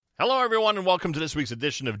Hello, everyone, and welcome to this week's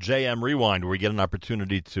edition of JM Rewind, where we get an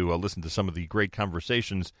opportunity to listen to some of the great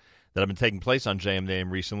conversations that have been taking place on JM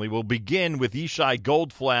Name recently. We'll begin with Yishai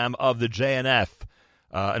Goldflam of the JNF.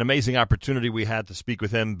 An amazing opportunity we had to speak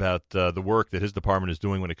with him about the work that his department is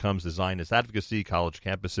doing when it comes to Zionist advocacy, college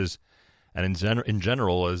campuses, and in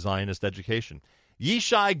general, Zionist education.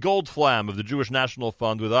 Yishai Goldflam of the Jewish National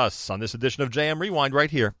Fund with us on this edition of JM Rewind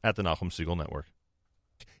right here at the Nachum Segal Network.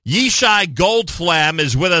 Yishai Goldflam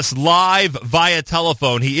is with us live via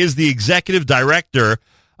telephone. He is the executive director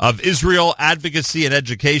of Israel Advocacy and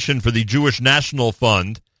Education for the Jewish National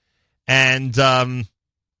Fund. And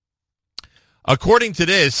according to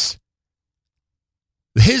this,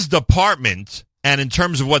 his department, and in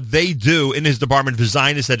terms of what they do in his department for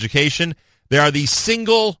Zionist education, they are the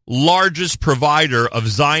single largest provider of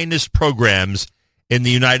Zionist programs in the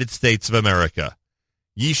United States of America.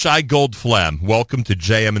 Yishai Goldflam, welcome to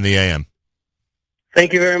JM in the AM.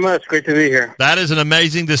 Thank you very much. Great to be here. That is an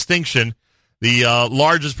amazing distinction. The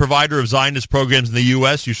largest provider of Zionist programs in the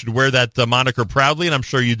U.S. You should wear that moniker proudly, and I'm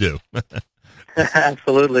sure you do.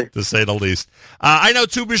 Absolutely. To say the least. I know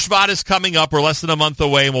Tu B'Shvat is coming up. We're less than a month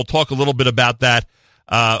away, and we'll talk a little bit about that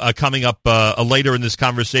coming up later in this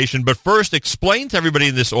conversation. But first, explain to everybody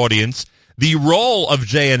in this audience the role of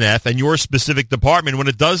JNF and your specific department when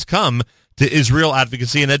it does come to Israel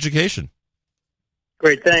Advocacy and Education.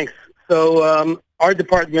 Great, thanks. So our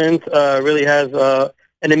department really has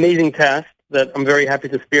an amazing task that I'm very happy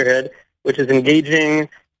to spearhead, which is engaging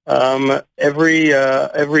every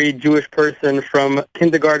Jewish person from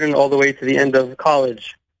kindergarten all the way to the end of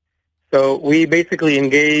college. So we basically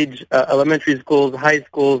engage elementary schools, high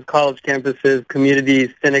schools, college campuses,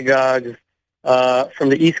 communities, synagogues, from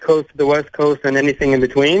the East Coast to the West Coast and anything in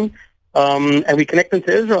between. And we connect them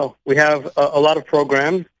to Israel. We have a lot of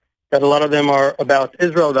programs that a lot of them are about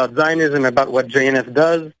Israel, about Zionism, about what JNF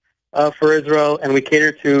does for Israel, and we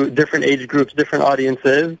cater to different age groups, different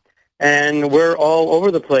audiences, and we're all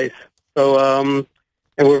over the place. So,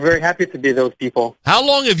 and we're very happy to be those people. How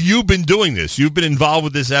long have you been doing this? You've been involved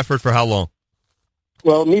with this effort for how long?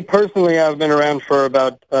 Well, me personally, I've been around for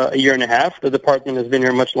about a year and a half. The department has been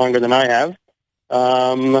here much longer than I have.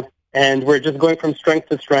 And we're just going from strength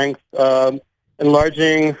to strength,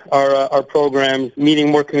 enlarging our programs, meeting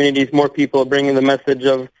more communities, more people, bringing the message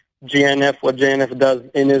of JNF, what JNF does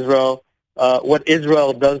in Israel, what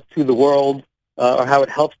Israel does to the world, or how it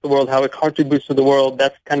helps the world, how it contributes to the world.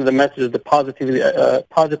 That's kind of the message, the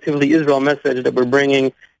positively Israel message that we're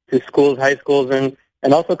bringing to schools, high schools, and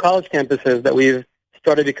also college campuses that we've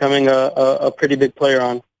started becoming a pretty big player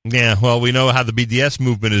on. Yeah, well, we know how the BDS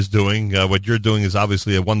movement is doing. What you're doing is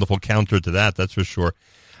obviously a wonderful counter to that, that's for sure.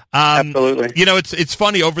 Absolutely. You know, it's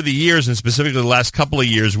funny, over the years, and specifically the last couple of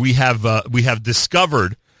years, we have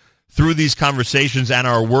discovered through these conversations and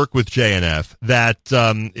our work with JNF that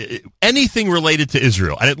anything related to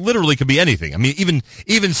Israel, and it literally could be anything. I mean,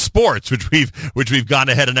 even sports, which we've gone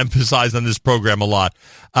ahead and emphasized on this program a lot.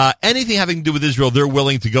 Anything having to do with Israel, they're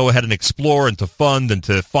willing to go ahead and explore and to fund and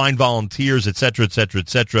to find volunteers, et cetera,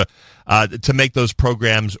 to make those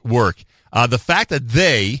programs work. The fact that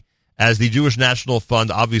they, as the Jewish National Fund,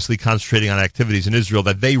 obviously concentrating on activities in Israel,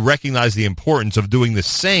 that they recognize the importance of doing the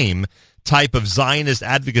same type of Zionist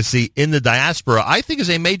advocacy in the diaspora, I think is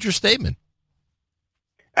a major statement.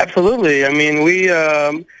 Absolutely. I mean, we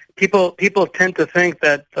people tend to think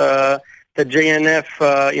that the JNF,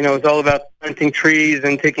 is all about planting trees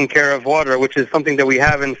and taking care of water, which is something that we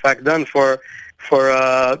have in fact done for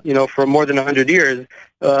more than 100 years.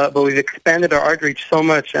 But we've expanded our outreach so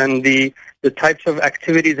much, and the types of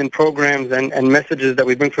activities and programs and messages that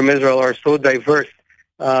we bring from Israel are so diverse.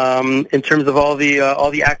 In terms of all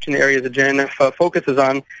the action areas that JNF focuses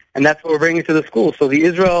on, and that's what we're bringing to the schools. So the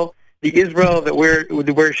Israel that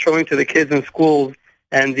we're showing to the kids in schools,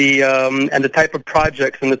 and the type of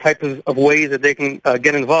projects and the type of ways that they can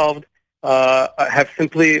get involved are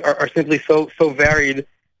simply so varied,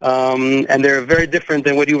 and they're very different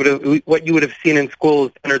than what you would have seen in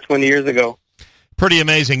schools 10 or 20 years ago. Pretty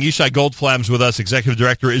amazing. Yishai Goldflam's with us, Executive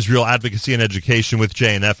Director, Israel Advocacy and Education with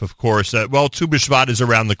JNF, of course. Tu B'Shvat is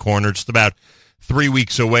around the corner, just about 3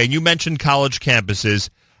 weeks away. And you mentioned college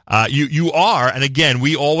campuses. You are, and again,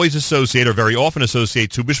 we always associate, or very often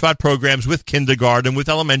associate, Tu B'Shvat programs with kindergarten, with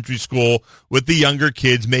elementary school, with the younger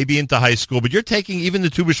kids, maybe into high school. But you're taking even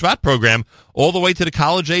the Tu B'Shvat program all the way to the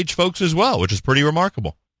college-age folks as well, which is pretty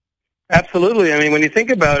remarkable. Absolutely. I mean, when you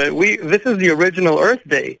think about it, this is the original Earth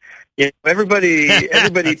Day. You know, everybody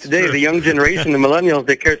today, true. The young generation, the millennials,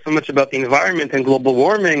 they care so much about the environment and global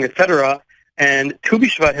warming, etc. And Tu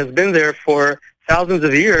B'Shvat has been there for thousands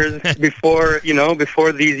of years before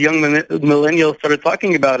these young millennials started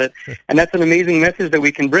talking about it. And that's an amazing message that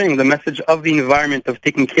we can bring, the message of the environment, of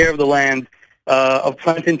taking care of the land, of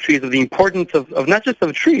planting trees, of the importance of not just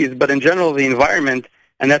of trees, but in general the environment.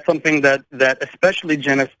 And that's something that especially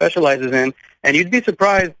JNF specializes in. And you'd be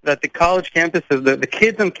surprised that the college campuses, the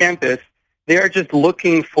kids on campus, they are just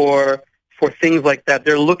looking for things like that.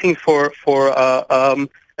 They're looking for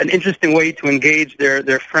an interesting way to engage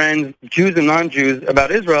their friends, Jews and non-Jews,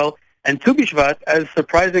 about Israel. And Tu B'Shvat, as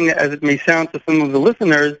surprising as it may sound to some of the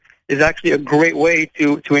listeners, is actually a great way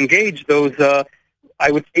to engage those,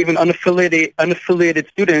 I would say, even unaffiliated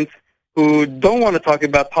students who don't want to talk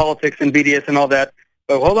about politics and BDS and all that.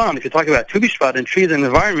 But hold on, if you're talking about Tu B'Shvat and trees and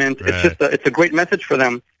environment, right. It's a great message for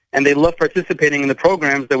them. And they love participating in the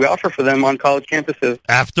programs that we offer for them on college campuses.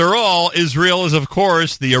 After all, Israel is, of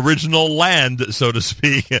course, the original land, so to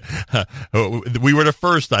speak. We were the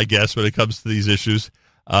first, I guess, when it comes to these issues.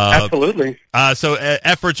 Absolutely. So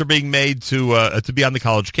efforts are being made to be on the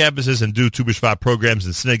college campuses and do Tu B'Shvat programs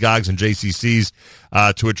in synagogues and JCCs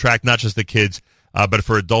to attract not just the kids, but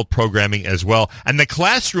for adult programming as well. And the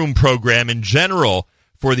classroom program in general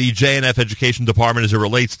for the JNF Education Department as it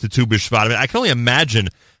relates to Tu B'Shvat. I mean, I can only imagine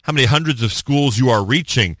how many hundreds of schools you are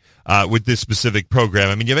reaching with this specific program.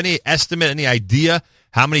 I mean, do you have any estimate, any idea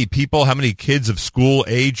how many people, how many kids of school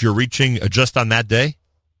age you're reaching just on that day?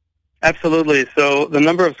 Absolutely. So the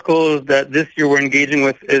number of schools that this year we're engaging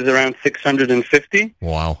with is around 650.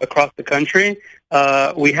 Wow. Across the country.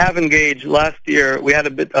 We have engaged last year. We had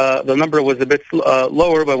a bit. The number was a bit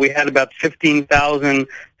lower, but we had about 15,000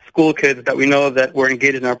 school kids that we know that were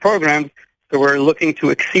engaged in our programs. So we're looking to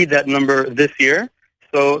exceed that number this year.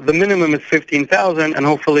 So the minimum is 15,000, and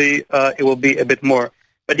hopefully it will be a bit more.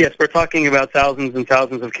 But yes, we're talking about thousands and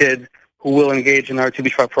thousands of kids who will engage in our Tu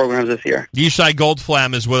B'Shvat programs this year. Yishai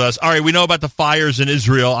Goldflam is with us. All right, we know about the fires in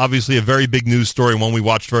Israel, obviously a very big news story, one we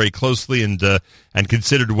watched very closely and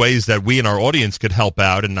considered ways that we and our audience could help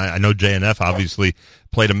out. And I know JNF obviously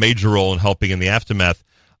played a major role in helping in the aftermath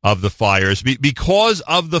of the fires. Because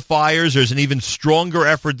of the fires, there's an even stronger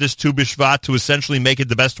effort this Tu B'Shvat to essentially make it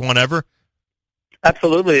the best one ever?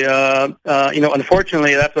 Absolutely.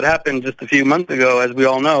 Unfortunately, that's what happened just a few months ago, as we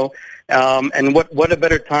all know. And what a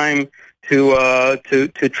better time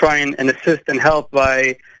to try and assist and help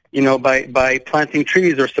by planting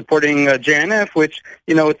trees or supporting JNF, which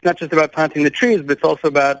it's not just about planting the trees, but it's also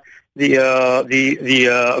about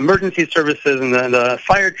the emergency services and the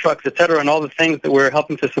fire trucks, et cetera, and all the things that we're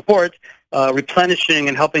helping to support, replenishing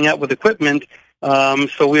and helping out with equipment.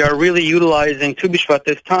 So we are really utilizing Tu B'Shvat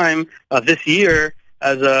this year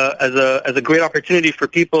as a great opportunity for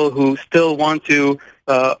people who still want to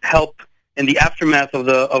help in the aftermath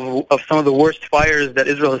of some of the worst fires that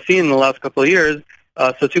Israel has seen in the last couple of years.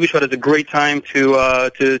 So Tu B'Shvat is a great time to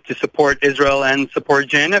support Israel and support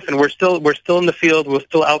JNF, and we're still in the field. We're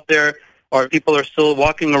still out there. Our people are still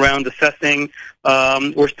walking around, assessing.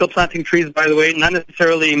 We're still planting trees, by the way, not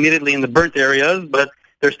necessarily immediately in the burnt areas, but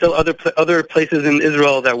there's still other places in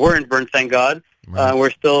Israel that weren't burnt, thank God. Right.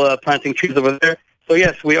 We're still planting trees over there. So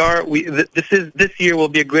yes, we are. This year will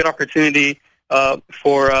be a great opportunity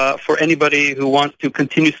for anybody who wants to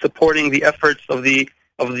continue supporting the efforts of the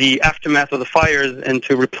aftermath of the fires and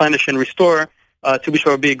to replenish and restore. Tu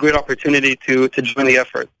B'Shvat would be a great opportunity to join the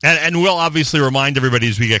effort. And we'll obviously remind everybody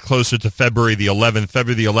as we get closer to February the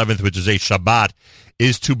 11th, which is a Shabbat,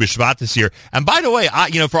 is Tu B'Shvat this year. And by the way,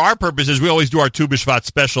 for our purposes, we always do our Tu B'Shvat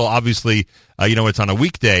special. Obviously, it's on a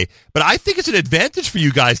weekday. But I think it's an advantage for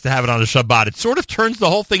you guys to have it on a Shabbat. It sort of turns the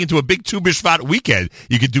whole thing into a big Tu B'Shvat weekend.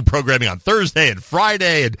 You could do programming on Thursday and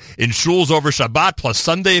Friday and in shuls over Shabbat plus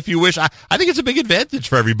Sunday if you wish. I think it's a big advantage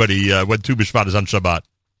for everybody when Tu B'Shvat is on Shabbat.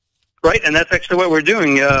 Right, and that's actually what we're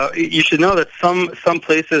doing. You should know that some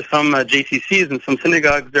places, some JCCs and some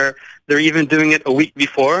synagogues, they're even doing it a week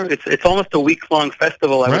before. It's almost a week-long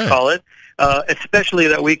festival, I would call it, especially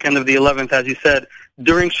that weekend of the 11th, as you said.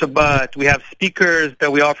 During Shabbat, we have speakers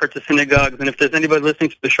that we offer to synagogues, and if there's anybody listening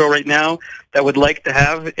to the show right now that would like to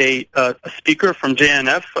have a speaker from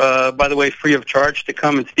JNF, by the way, free of charge, to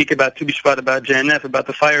come and speak about Tu B'Shvat, about JNF, about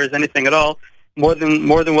the fires, anything at all, more than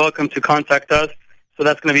welcome to contact us. So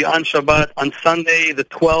that's going to be on Shabbat. On Sunday, the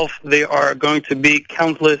 12th, there are going to be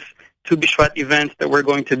countless Tu B'Shvat events that we're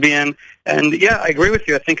going to be in. And, yeah, I agree with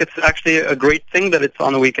you. I think it's actually a great thing that it's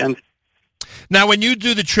on the weekend. Now, when you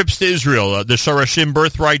do the trips to Israel, the Shorashim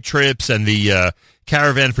Birthright trips and the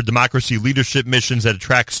Caravan for Democracy Leadership missions that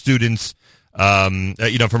attract students, from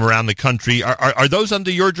around the country, are those under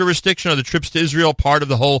your jurisdiction? Are the trips to Israel part of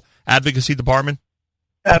the whole advocacy department?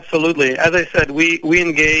 Absolutely. As I said, we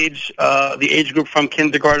engage the age group from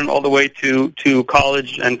kindergarten all the way to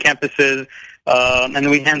college and campuses, and then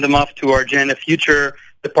we hand them off to our JNF Future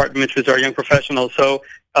department, which is our young professionals. So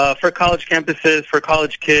for college campuses, for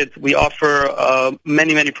college kids, we offer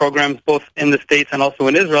many programs both in the States and also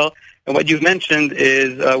in Israel. And what you've mentioned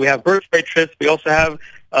is we have birthright trips. We also have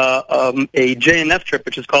a JNF trip,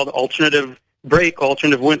 which is called Alternative Break,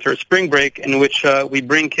 Alternative Winter Spring Break, in which we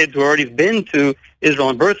bring kids who have already been to Israel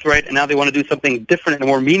and Birthright, and now they want to do something different and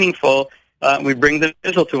more meaningful. We bring them to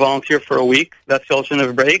Israel to volunteer for a week. That's the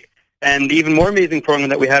Alternative Break. And the even more amazing program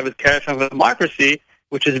that we have is Caravan of Democracy,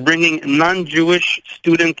 which is bringing non-Jewish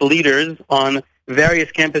student leaders on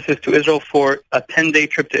various campuses to Israel for a 10-day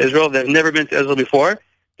trip to Israel. They've never been to Israel before.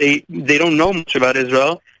 They don't know much about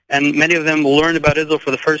Israel, and many of them learn about Israel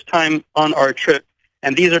for the first time on our trip.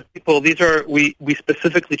 And these are people, we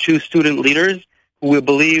specifically choose student leaders who we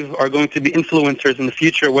believe are going to be influencers in the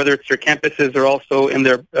future, whether it's their campuses or also in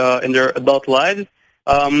their adult lives.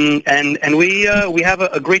 And we have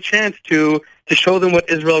a great chance to show them what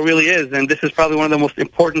Israel really is. And this is probably one of the most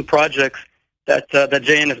important projects that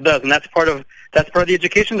JNF does. And that's part of the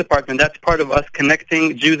education department. That's part of us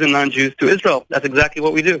connecting Jews and non-Jews to Israel. That's exactly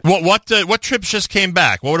what we do. What trips just came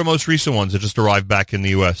back? What were the most recent ones that just arrived back in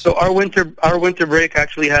the U.S.? So our winter break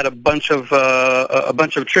actually had a bunch of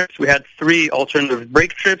trips. We had 3 alternative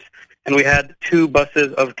break trips, and we had 2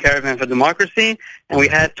 buses of Caravan for Democracy, and we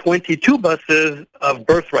had 22 buses of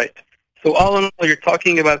Birthright. So all in all, you're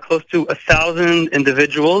talking about close to 1,000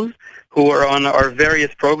 individuals who are on our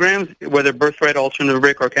various programs, whether Birthright, Alternative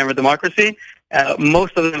Break, or Caravan for Democracy.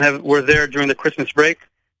 Most of them were there during the Christmas break,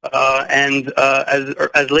 and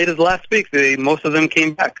as late as last week, most of them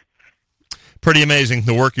came back. Pretty amazing.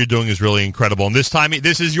 The work you're doing is really incredible. And this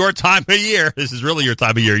is your time of year. This is really your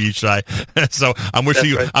time of year, Yishai. So I'm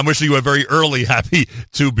wishing you a very early happy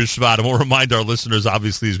Tu B'Shvat. And we'll remind our listeners,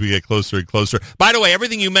 obviously, as we get closer and closer. By the way,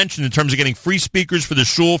 everything you mentioned in terms of getting free speakers for the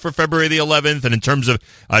shul for February the 11th, and in terms of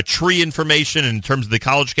tree information, and in terms of the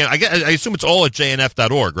college camp, I assume it's all at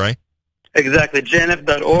jnf.org, right? Exactly,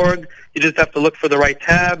 jnf.org. You just have to look for the right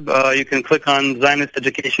tab. You can click on Zionist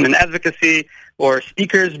Education and Advocacy or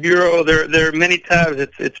Speakers Bureau. There are many tabs.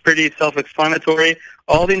 It's pretty self-explanatory.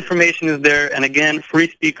 All the information is there. And again, free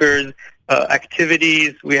speakers,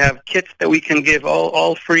 activities. We have kits that we can give,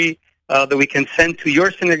 all free, that we can send to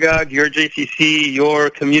your synagogue, your JCC, your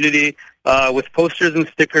community, with posters and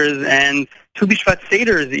stickers, and Tu B'Shvat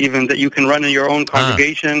Seders even that you can run in your own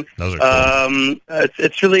congregation. Those are cool.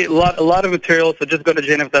 It's really a lot of material. So just go to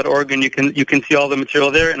jnf.org and you can see all the material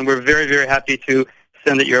there. And we're very, very happy to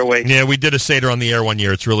send it your way. Yeah, we did a Seder on the air one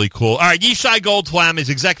year. It's really cool. All right, Yishai Goldflam is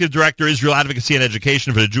Executive Director, Israel Advocacy and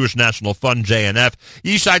Education for the Jewish National Fund, JNF.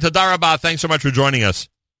 Yishai, Todah Rabah, thanks so much for joining us.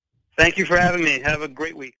 Thank you for having me. Have a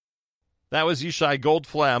great week. That was Yishai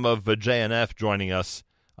Goldflam of JNF joining us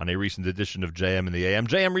on a recent edition of JM in the AM.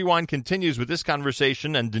 JM Rewind continues with this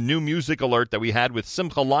conversation and the new music alert that we had with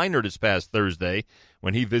Simcha Leiner this past Thursday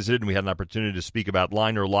when he visited, and we had an opportunity to speak about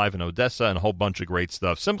Leiner live in Odessa and a whole bunch of great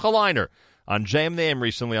stuff. Simcha Leiner on JM in the AM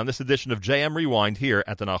recently on this edition of JM Rewind here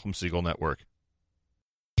at the Nachum Segal Network.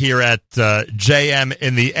 Here at JM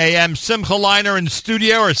in the AM, Simcha Leiner in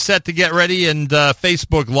studio are set to get ready and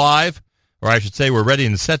Facebook Live, or I should say we're ready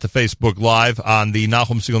and set to Facebook Live on the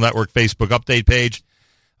Nachum Segal Network Facebook update page.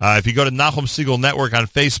 If you go to Nachum Segal Network on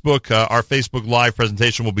Facebook, our Facebook Live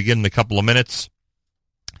presentation will begin in a couple of minutes.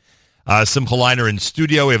 Simcha Leiner in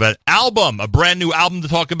studio. We have a brand new album to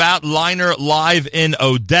talk about, Leiner Live in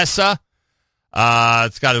Odessa.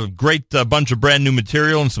 It's got a great bunch of brand new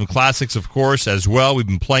material and some classics, of course, as well. We've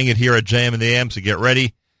been playing it here at JM and the AM, so get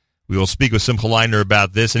ready. We will speak with Simcha Leiner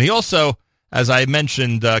about this. And he also, as I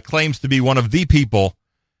mentioned, claims to be one of the people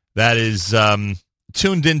that is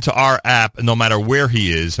tuned into our app no matter where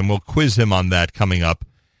he is, and we'll quiz him on that coming up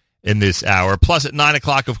in this hour. Plus at 9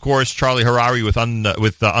 o'clock, of course, Charlie Harary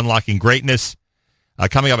with Unlocking Greatness.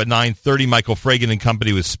 Coming up at 9:30, Michael Fragan and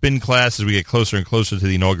company with Spin Class as we get closer and closer to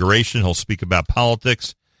the inauguration. He'll speak about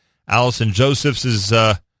politics. Allison Josephs is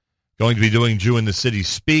going to be doing Jew in the City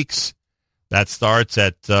Speaks. That starts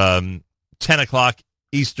at 10 o'clock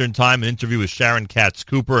Eastern Time, an interview with Sharon Katz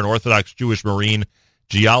Cooper, an Orthodox Jewish marine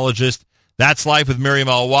geologist. That's Life with Miriam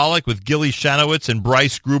Al-Wallach with Gilly Shanowitz and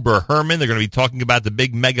Bryce Gruber-Herman. They're going to be talking about the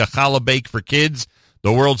big mega challah bake for kids,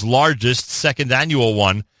 the world's largest second annual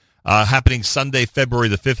one, happening Sunday, February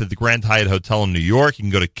the 5th at the Grand Hyatt Hotel in New York. You can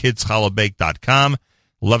go to kidschallahbake.com.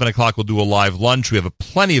 11 o'clock, we'll do a live lunch. We have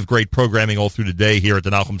plenty of great programming all through the day here at the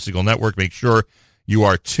Nachum Segal Network. Make sure you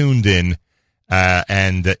are tuned in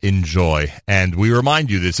and enjoy. And we remind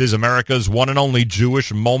you, this is America's one and only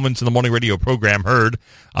Jewish Moments in the Morning radio program, heard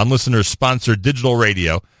on listeners-sponsored digital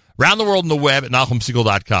radio around the world on the web at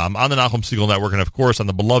NachumSegal.com, on the Nachum Segal Network, and, of course, on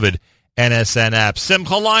the beloved NSN app.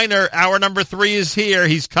 Simcha Leiner, hour number 3 is here.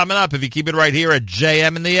 He's coming up if you keep it right here at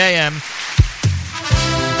JM in the AM.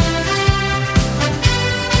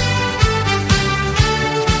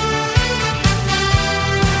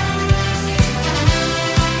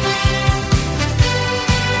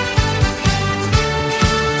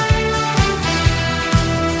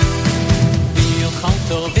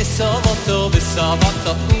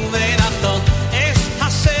 Savato uvenato es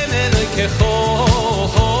Hashem Elokecho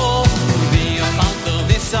V'yochalto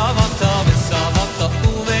v'savato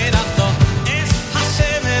uvenato es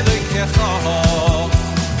Hashem Elokecho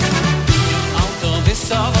V'yochalto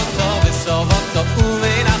v'savato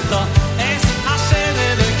uvenato es Hashem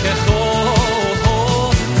Elokecho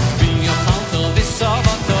V'yochalto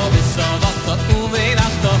v'savato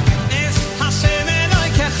uvenato es Hashem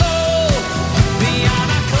Elokecho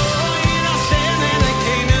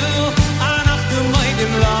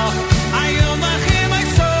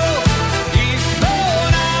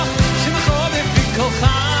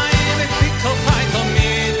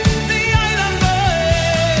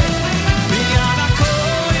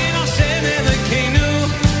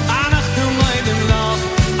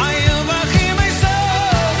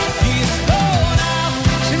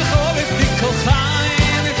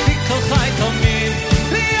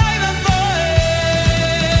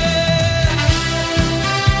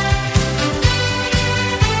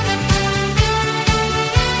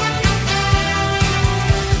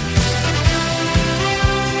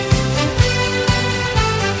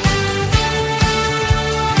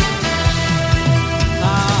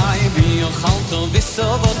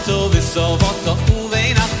Sovato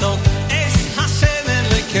uvenato es Hashem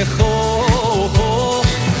Elokecho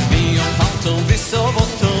V'yochalto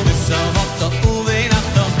v'sovato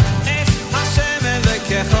uvenato es Hashem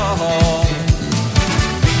Elokecho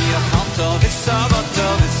V'yochalto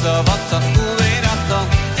v'sovato uvenato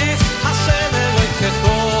es Hashem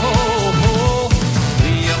Elokecho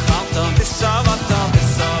V'yochalto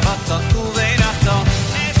v'sovato uvenato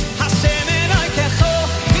es Hashem Elokecho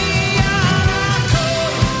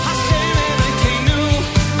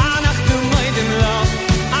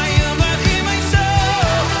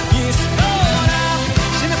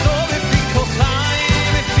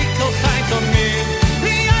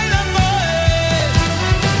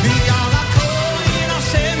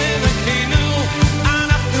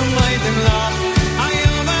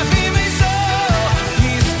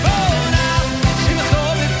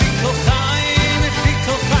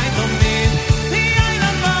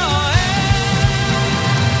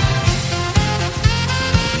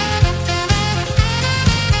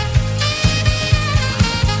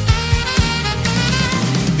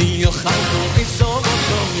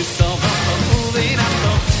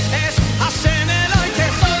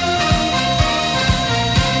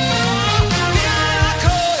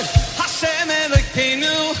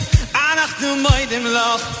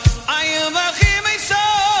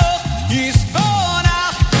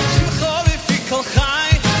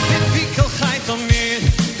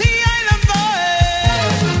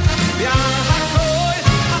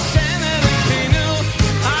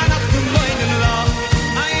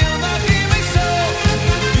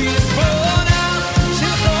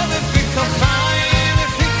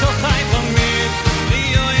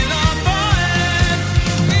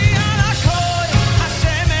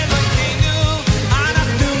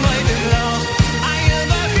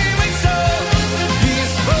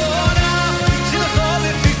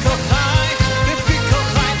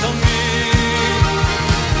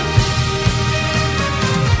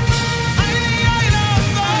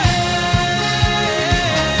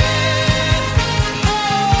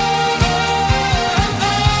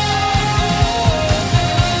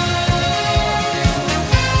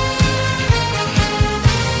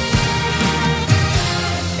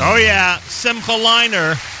Oh, yeah, Simcha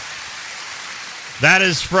Leiner. That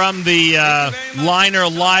is from the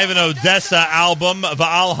Leiner Live in Odessa album.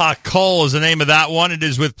 Va'al HaKol is the name of that one. It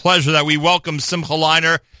is with pleasure that we welcome Simcha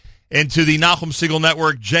Leiner into the Nachum Segal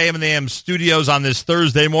Network JM and the AM studios on this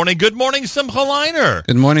Thursday morning. Good morning, Simcha Leiner.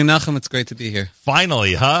 Good morning, Nachum. It's great to be here.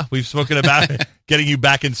 Finally, huh? We've spoken about getting you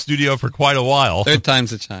back in studio for quite a while. Third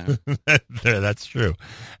time's a charm. That's true.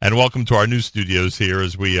 And welcome to our new studios here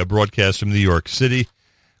as we broadcast from New York City.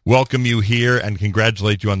 Welcome you here and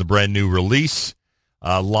congratulate you on the brand new release,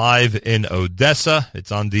 Live in Odessa.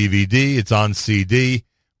 It's on DVD. It's on CD.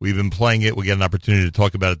 We've been playing it. We get an opportunity to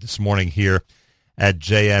talk about it this morning here at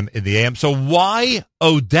JM in the AM. So why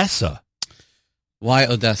Odessa? Why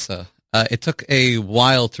Odessa? It took a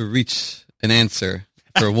while to reach an answer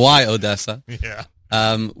for why Odessa. Yeah.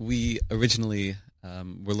 We originally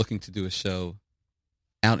were looking to do a show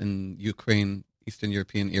out in Ukraine, Eastern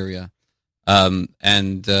European area,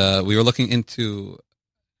 and we were looking into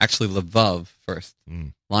actually Lvov first.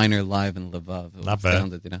 Liner live in Lvov. It Not was bad.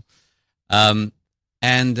 founded,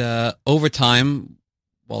 and over time,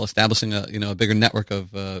 while establishing a bigger network of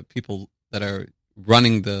people that are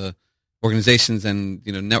running the organizations and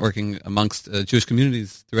networking amongst Jewish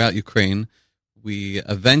communities throughout Ukraine, we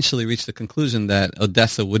eventually reached the conclusion that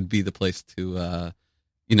Odessa would be the place to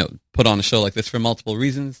put on a show like this for multiple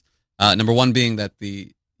reasons. Number one being that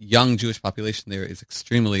the young Jewish population there is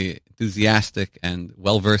extremely enthusiastic and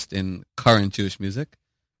well versed in current Jewish music,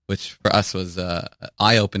 which for us was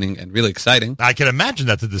eye-opening and really exciting. I can imagine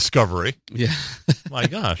that's a discovery. Yeah. My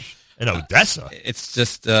gosh. In Odessa. It's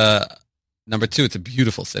just number two, it's a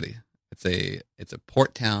beautiful city. It's a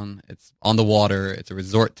port town. It's on the water. It's a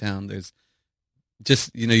resort town. There's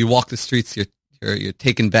just you walk the streets, you're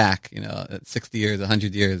taken back 60 years,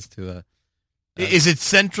 100 years to Is it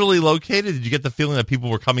centrally located? Did you get the feeling that people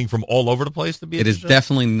were coming from all over the place to be at it the is show?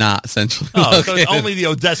 definitely not centrally Oh, so located. only the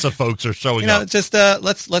Odessa folks are showing up. Just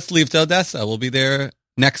let's leave to Odessa. We'll be there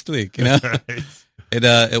next week. Right.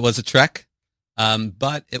 It was a trek,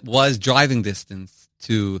 but it was driving distance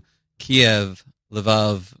to Kiev,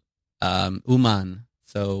 Lvov, Uman.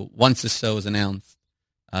 So once the show was announced,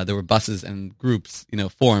 there were buses and groups,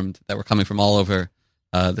 formed that were coming from all over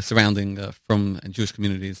the surrounding Frum and Jewish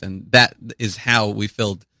communities, and that is how we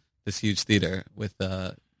filled this huge theater with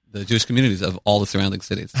the Jewish communities of all the surrounding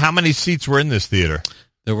cities. How many seats were in this theater?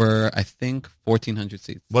 There were, I think, 1,400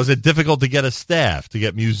 seats. Was it difficult to get a staff, to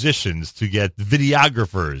get musicians, to get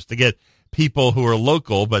videographers, to get people who are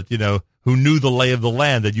local but, who knew the lay of the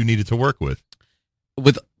land that you needed to work with?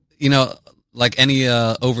 With, like any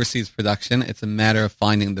overseas production, it's a matter of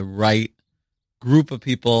finding the right group of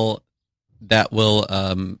people that will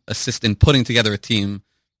assist in putting together a team,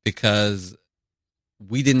 because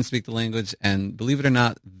we didn't speak the language, and believe it or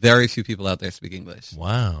not, very few people out there speak English.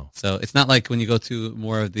 Wow. So it's not like when you go to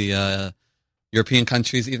more of the European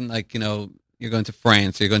countries, even like, you're going to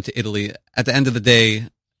France or you're going to Italy. At the end of the day,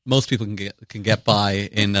 most people can get by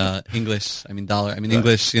in English.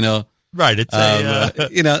 English, Right. It's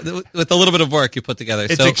with a little bit of work you put together.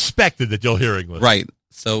 it's expected that you'll hear English. Right.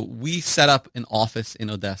 So we set up an office in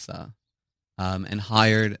Odessa and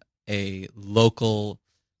hired a local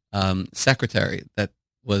secretary that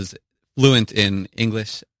was fluent in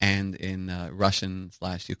English and in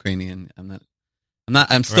Russian/Ukrainian.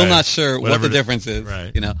 I'm still Right. not sure Whatever what the it- difference is.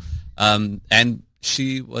 right. And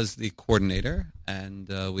she was the coordinator, and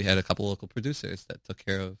we had a couple local producers that took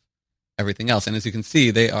care of everything else. And as you can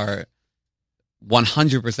see, they are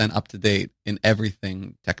 100% up to date in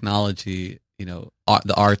everything, technology,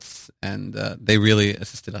 the arts, and they really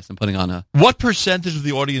assisted us in putting on a. What percentage of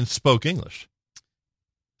the audience spoke English?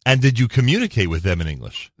 And did you communicate with them in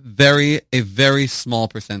English? a very small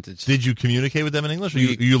percentage. Did you communicate with them in English? Or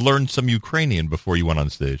you learned some Ukrainian before you went on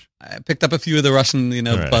stage? I picked up a few of the Russian,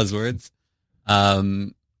 Right. buzzwords.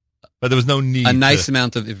 But there was no need A nice to,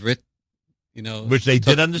 amount of Ivrit, which they took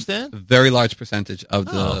did understand? a very large percentage of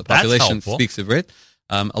Oh, the that's population helpful. speaks Ivrit.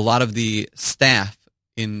 A lot of the staff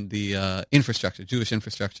in the infrastructure, Jewish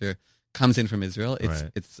infrastructure, comes in from Israel.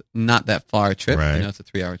 Right. It's not that far a trip. Right. It's a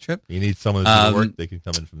 3-hour trip. You need someone to do the work, Um, they can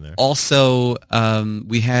come in from there. Also,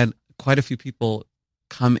 we had quite a few people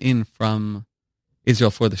come in from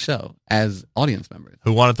Israel for the show as audience members.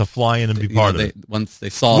 Who wanted to fly in and be part of it. Once they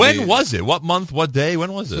saw When was it? What month? What day?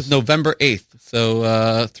 When was It was this? November 8th,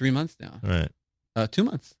 so 3 months now. Right. 2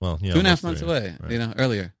 months. Well, 2.5 months three. away, Right.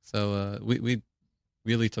 earlier. So we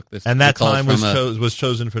really took this. And that we call it time was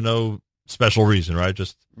chosen for no special reason, right?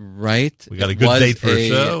 Just right. we got a It good was date for a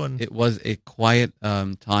show, and it was a quiet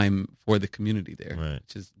time for the community there. Right.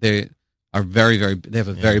 Which is they are very, very. They have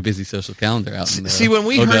a Yeah. very busy social calendar out in see when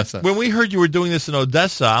we Odessa. heard you were doing this in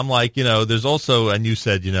Odessa, I'm like, there's also, and you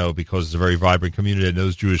said, because it's a very vibrant community that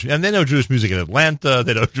knows Jewish, and they know Jewish music in Atlanta,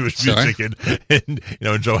 they know Jewish Sure. music in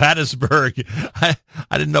Johannesburg.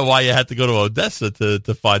 I didn't know why you had to go to Odessa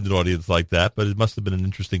to find an audience like that, but it must have been an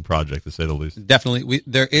interesting project to say the least. Definitely,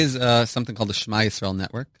 there is something called the Shema Yisrael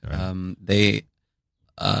Network. Right. They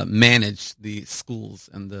manage the schools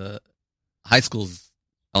and the high schools,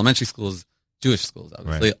 elementary schools, Jewish schools,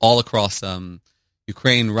 obviously, Right. all across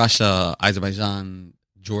Ukraine, Russia, Azerbaijan,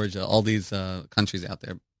 Georgia, all these countries out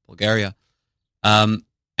there, Bulgaria.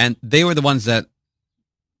 And they were the ones that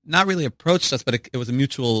not really approached us, but it was a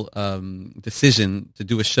mutual decision to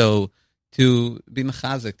do a show to be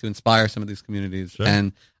mechazik, to inspire some of these communities. Sure.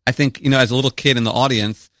 And I think, as a little kid in the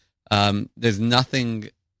audience, there's nothing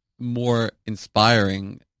more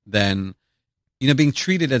inspiring than, being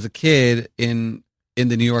treated as a kid in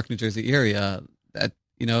the New York, New Jersey area that,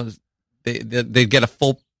 they get a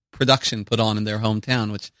full production put on in their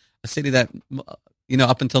hometown, which a city that,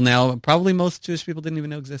 up until now, probably most Jewish people didn't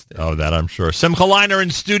even know existed. Oh, that I'm sure. Simcha Leiner in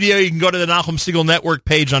studio. You can go to the Nachum Segal Network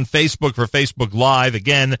page on Facebook for Facebook Live.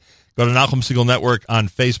 Again, go to Nachum Segal Network on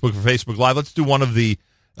Facebook for Facebook Live. Let's do one of the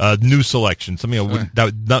new selections, something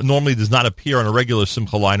that normally does not appear on a regular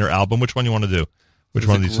Simcha Leiner album. Which one you want to do? Which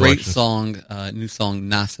one of these great selections? Song, new song,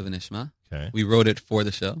 Nasa V'Nishma. Okay. We wrote it for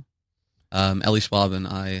the show. Eli Schwab and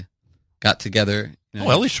I got together.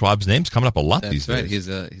 Eli Schwab's name's coming up a lot these days. He's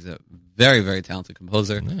right. He's a very, very talented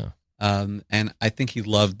composer. Yeah. And I think he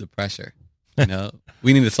loved the pressure.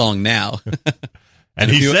 We need a song now. and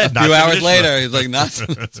he said, a few hours later, he's like, Nasa.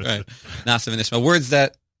 That's right. Nasa V'Nishma. Words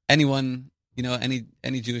that anyone,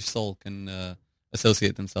 any Jewish soul can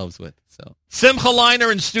associate themselves with. So Simcha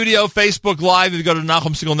Leiner in studio, Facebook Live. If you go to the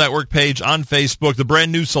Nachum Segal Network page on Facebook, the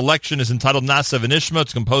brand new selection is entitled Nasa V'Nishma.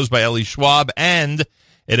 It's composed by Eli Schwab, and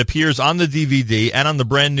it appears on the DVD and on the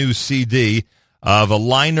brand new CD of a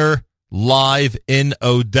Leiner live in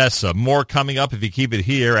Odessa. More coming up if you keep it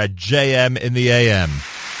here at JM in the AM.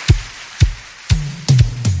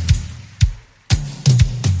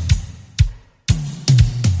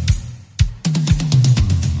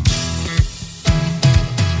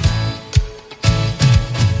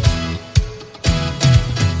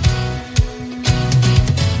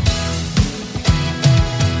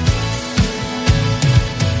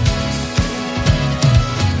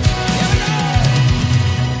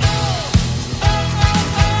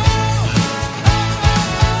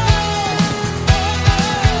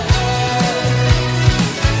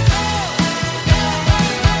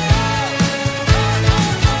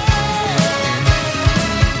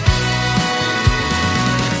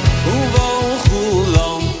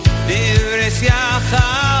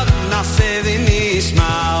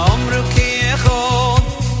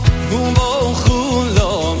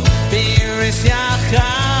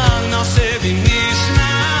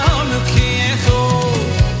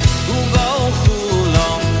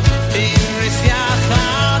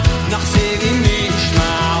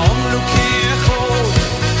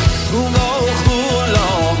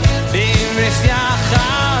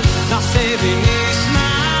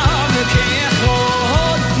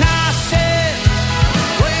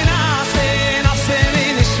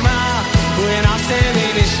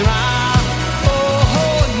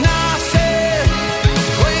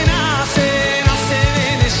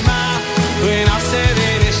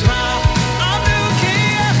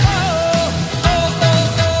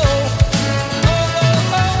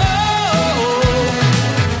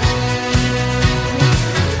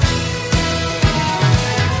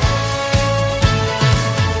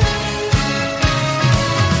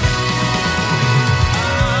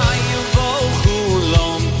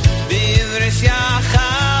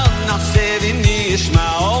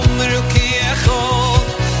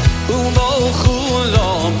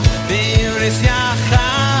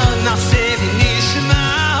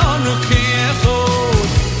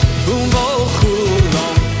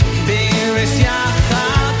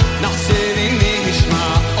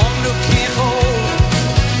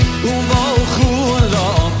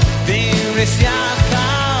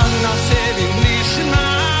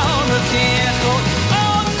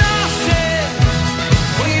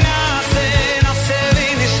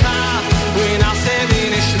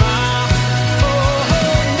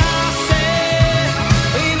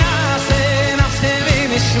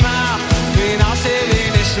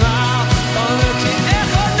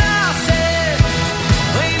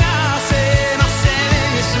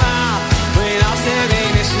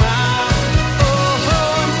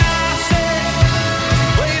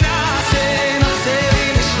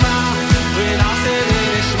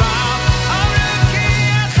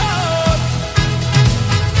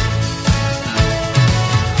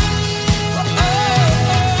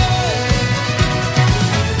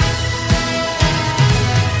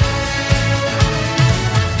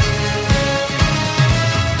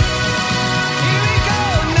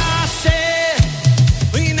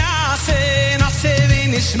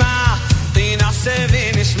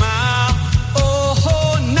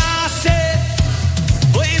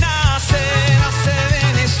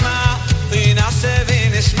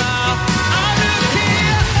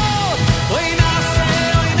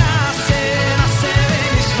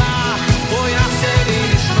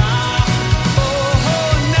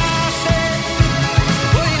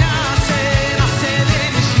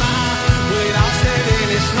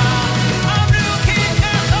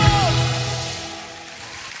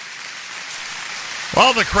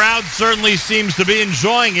 Well, the crowd certainly seems to be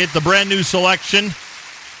enjoying it. The brand new selection.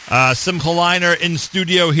 Simcha Leiner in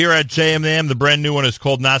studio here at JMAM. The brand new one is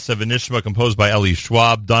called Nasa V'Nishma, composed by Eli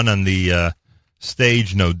Schwab, done on the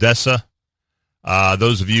stage in Odessa.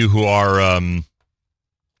 Those of you who are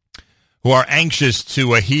anxious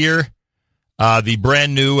to hear the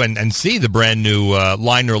brand new and see the brand new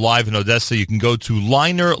Leiner live in Odessa, you can go to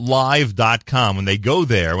linerlive.com. When they go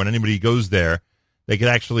there, when anybody goes there, they can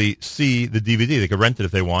actually see the DVD. They can rent it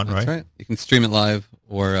if they want, That's right? You can stream it live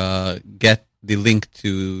or get the link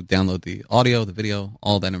to download the audio, the video,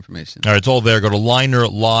 all that information. All right, it's all there. Go to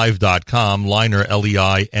linerlive.com, Leiner,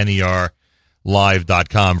 L-E-I-N-E-R,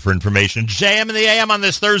 live.com for information. JM in the AM on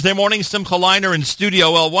this Thursday morning. Simcha Leiner in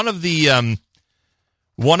studio. Well, one of the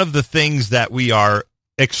things that we are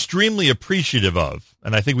extremely appreciative of,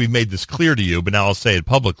 and I think we've made this clear to you, but now I'll say it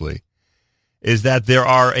publicly, is that there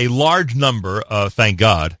are a large number, thank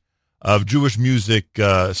God, of Jewish music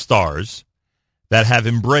stars that have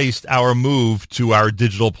embraced our move to our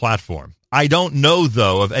digital platform. I don't know,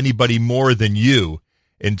 though, of anybody more than you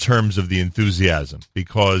in terms of the enthusiasm,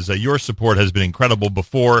 because your support has been incredible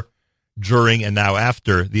before, during, and now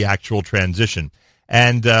after the actual transition.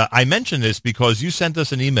 And I mention this because you sent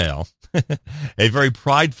us an email, a very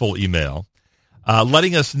prideful email,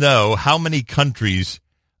 letting us know how many countries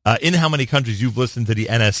you've listened to the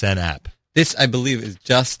NSN app. This, I believe, is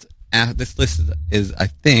just this list is I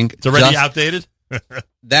think it's already outdated.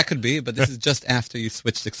 That could be, but this is just after you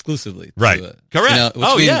switched exclusively. Right. Correct.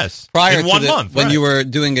 Yes. Prior in to 1 month, when you were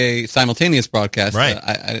doing a simultaneous broadcast, right.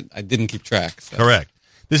 I didn't keep track. So. Correct.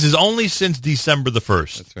 This is only since December the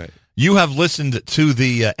 1st. That's right. You have listened to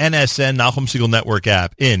the NSN, Nachum Segal Network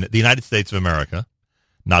app in the United States of America,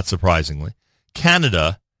 not surprisingly,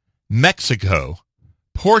 Canada, Mexico,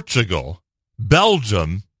 Portugal,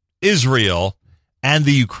 Belgium, Israel, and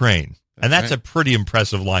the Ukraine. And that's a pretty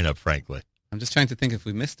impressive lineup, frankly. I'm just trying to think if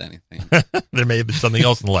we missed anything. There may have been something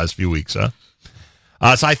else in the last few weeks, huh?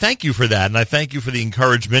 So I thank you for that, and I thank you for the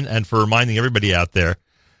encouragement and for reminding everybody out there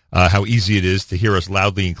how easy it is to hear us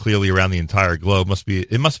loudly and clearly around the entire globe.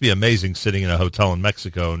 It must be amazing sitting in a hotel in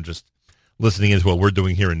Mexico and just listening into what we're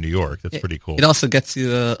doing here in New York. That's pretty cool. It also gets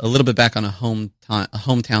you a little bit back on a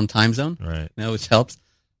hometown time zone, right? Which helps.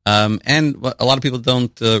 And what a lot of people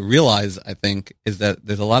don't realize, I think, is that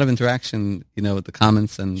there's a lot of interaction, with the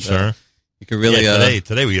comments and sure. You could really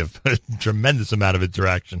today we have a tremendous amount of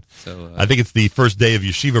interaction. So I think it's the first day of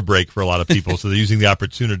yeshiva break for a lot of people, so they're using the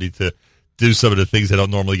opportunity to do some of the things they don't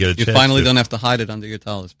normally get a chance to. You finally don't have to hide it under your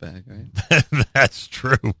tallis bag, right? That's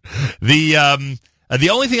true. The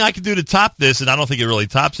only thing I can do to top this, and I don't think it really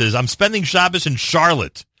tops it, is I'm spending Shabbos in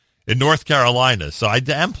Charlotte, in North Carolina. So I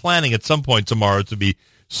am planning at some point tomorrow to be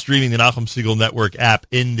streaming the Nachum Segal Network app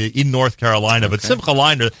in North Carolina. Okay. But Simcha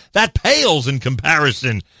Leiner, that pales in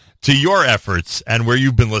comparison to your efforts and where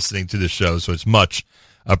you've been listening to this show, so it's much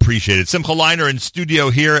appreciated. Simcha Leiner in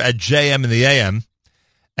studio here at JM in the AM,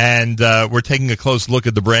 and we're taking a close look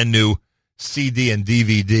at the brand new CD and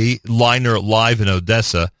DVD, Leiner Live in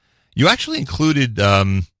Odessa. You actually included,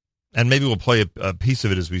 and maybe we'll play a piece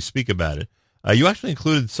of it as we speak about it, you actually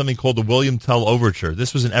included something called the William Tell Overture.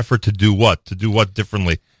 This was an effort to do what? To do what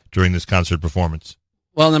differently during this concert performance?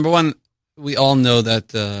 Well, number one, we all know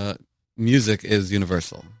that music is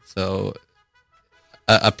universal. So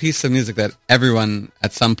a piece of music that everyone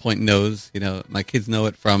at some point knows, my kids know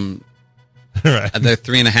it from, right. They're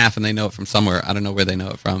 3.5 and they know it from somewhere. I don't know where they know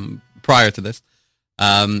it from prior to this.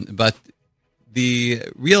 But the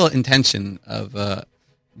real intention of,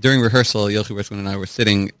 during rehearsal, Yochi Ritzman and I were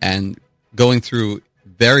sitting and going through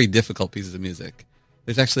very difficult pieces of music.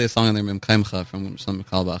 There's actually a song on there, Mem Kaimcha, from Shlomo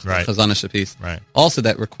Kalbach, right. the Chazanish piece. Right. Also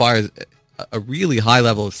that requires a really high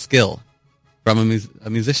level of skill from a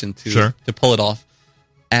musician to pull it off,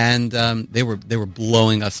 and they were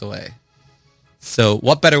blowing us away. So,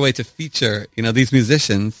 what better way to feature these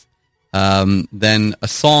musicians than a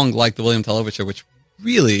song like the William Tell Overture, which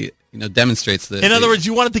really demonstrates the. In other words,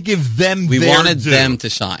 you wanted to give them. We wanted them to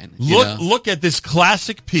shine. Look at this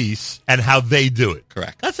classic piece and how they do it.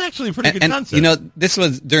 Correct. That's actually a pretty good concept. This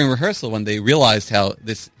was during rehearsal when they realized how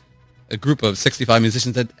a group of 65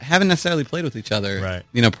 musicians that haven't necessarily played with each other,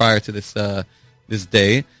 right. Prior to this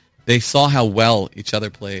day, they saw how well each other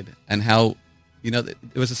played and how, there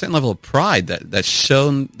was a certain level of pride that was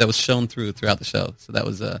shown throughout the show. So that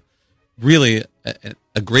was really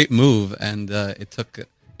a great move, and it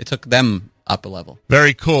took them up a level.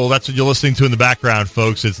 Very cool. That's what you're listening to in the background,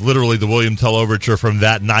 folks. It's literally the William Tell Overture from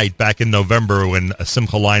that night back in November when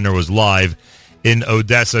Simcha Leiner was live in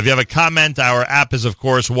Odessa. If you have a comment, our app is, of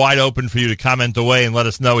course, wide open for you to comment away and let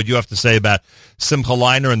us know what you have to say about Simcha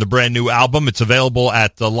Leiner and the brand new album. It's available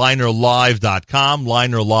at linerlive.com,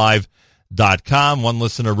 linerlive.com. One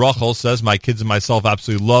listener, Rachel, says, my kids and myself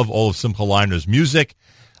absolutely love all of Simcha Leiner's music.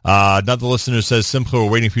 Another listener says, Simcha, we're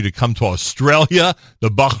waiting for you to come to Australia. The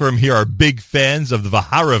Bachram here are big fans of the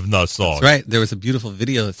Vaharavna song. That's right. There was a beautiful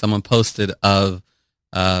video that someone posted of,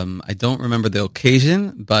 I don't remember the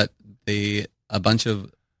occasion, but a bunch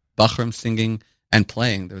of Bachram singing and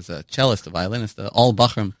playing. There was a cellist, a violinist, all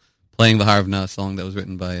Bachram playing the Vaharavna song that was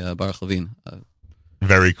written by Baruch Levine.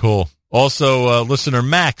 Very cool. Also, listener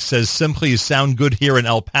Max says, Simcha, you sound good here in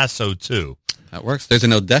El Paso, too. That works. There's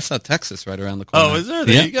an Odessa, Texas right around the corner. Oh, is there?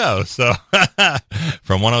 There you go. So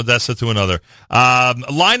from one Odessa to another.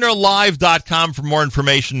 Linerlive.com for more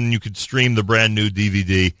information. You could stream the brand new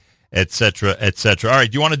DVD, et cetera, et cetera. All right.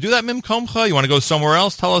 Do you want to do that, Mim Komcha? You want to go somewhere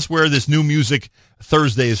else? Tell us where this new music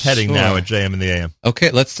Thursday is heading now at JM in the AM. Okay.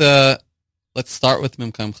 Let's start with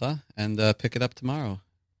Mim Komcha and pick it up tomorrow.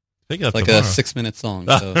 Pick it up like tomorrow. A 6-minute song.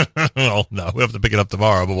 So. Well, no, we have to pick it up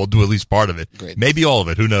tomorrow, but we'll do at least part of it. Great. Maybe all of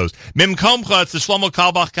it. Who knows? Mim Komcha, it's the Shlomo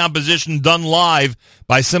Kalbach composition done live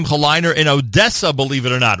by Simcha Leiner in Odessa, believe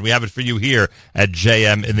it or not. We have it for you here at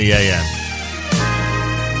JM in the AM.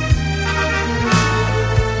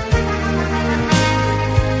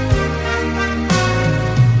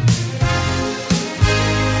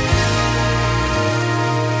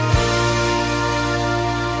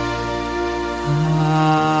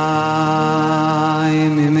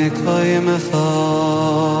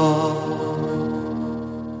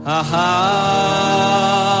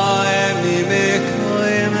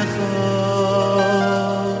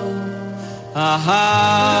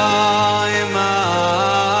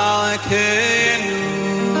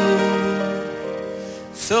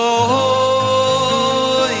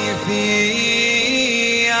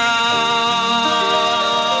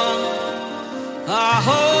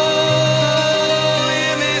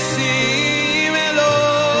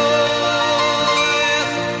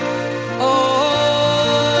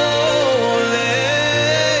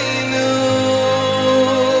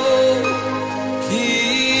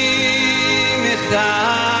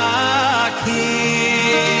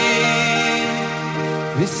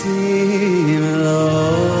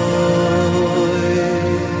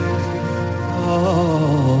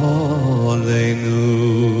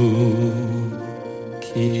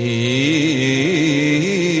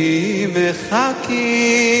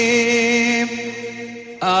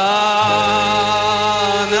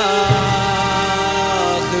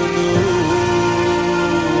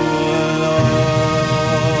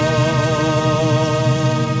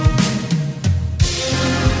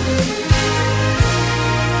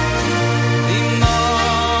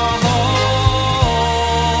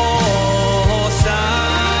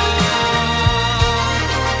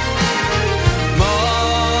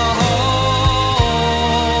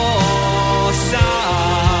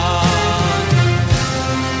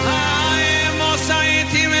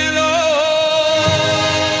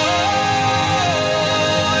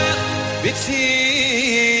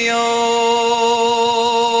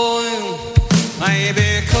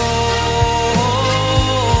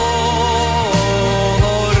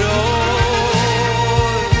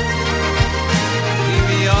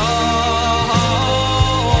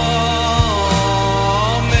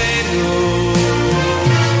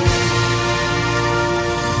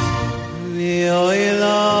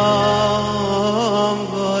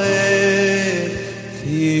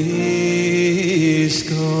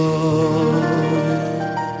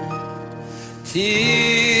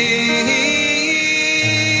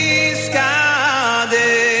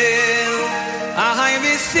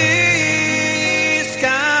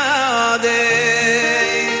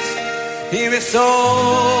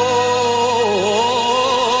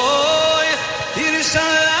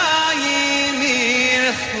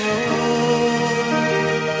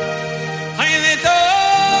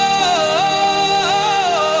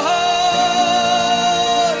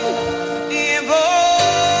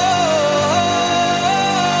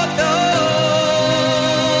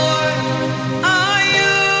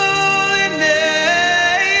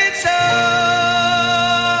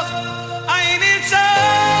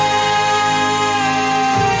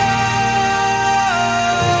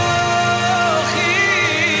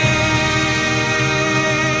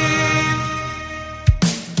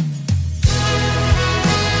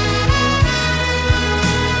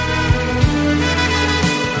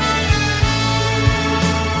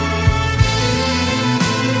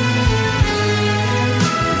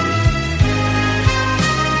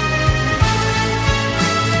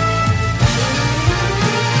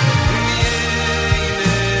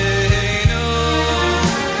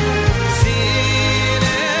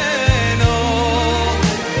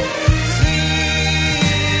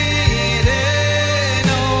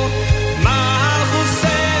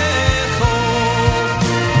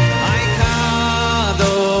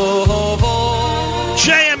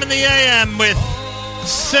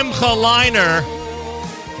 Simcha Leiner,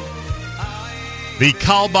 the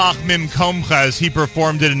Kalbach Mimkomcha, as he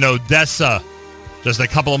performed it in Odessa just a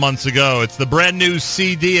couple of months ago. It's the brand new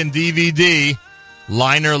CD and DVD,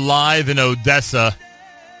 Leiner Live in Odessa,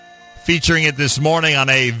 featuring it this morning on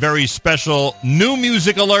a very special New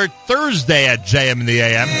Music Alert Thursday at JM in the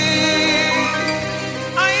AM.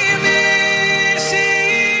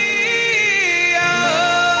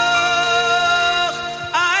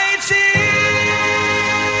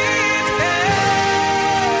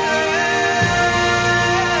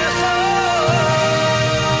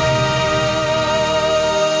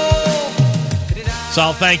 So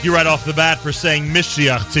I'll thank you right off the bat for saying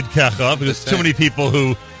Mishiach Tzidkecha, because too many people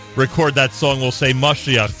who record that song will say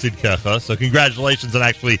Mashiach Tzidkecha. So congratulations on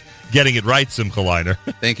actually getting it right, Simcha Leiner.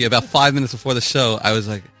 Thank you. About 5 minutes before the show, I was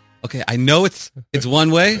like, okay, I know it's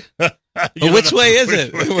one way, but which way is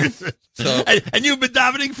it? So, and you've been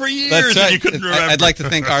davening for years, that's right. And you couldn't remember. I'd like to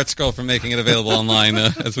thank ArtScroll for making it available online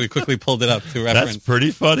as we quickly pulled it up to reference. That's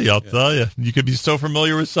pretty funny, I'll tell you. You could be so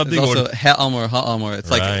familiar with something. It's also Ha'amor.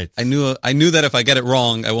 It's right. Like I knew that if I get it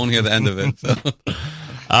wrong, I won't hear the end of it. So.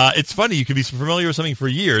 It's funny. You could be familiar with something for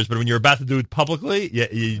years, but when you're about to do it publicly,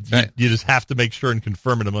 you just have to make sure and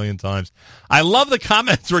confirm it a million times. I love the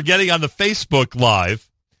comments we're getting on the Facebook Live.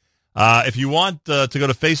 If you want to go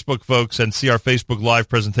to Facebook, folks, and see our Facebook Live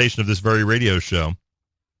presentation of this very radio show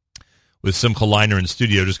with Simcha Leiner in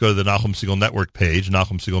studio, just go to the Nachum Segal Network page,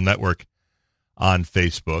 Nachum Segal Network on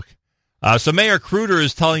Facebook. So Mayor Kruder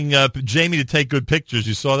is telling Jamie to take good pictures.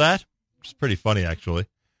 You saw that? It's pretty funny, actually.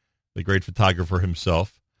 The great photographer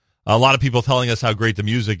himself. A lot of people telling us how great the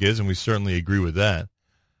music is, and we certainly agree with that.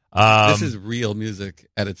 This is real music.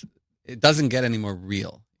 It doesn't get any more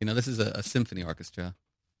real. You know, this is a symphony orchestra.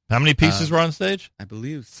 How many pieces were on stage? I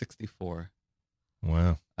believe 64.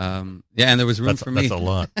 Wow. And there was room for me. That's a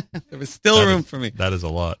lot. There was still room for me. That is a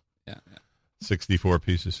lot. Yeah. 64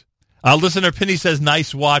 pieces. Listener Penny says,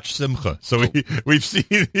 "Nice watch, Simcha." So we've seen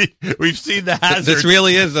the hazards. This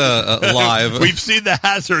really is a live. We've seen the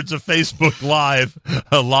hazards of Facebook Live,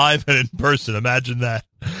 live and in person. Imagine that.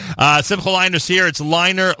 Simcha Leiner's here. It's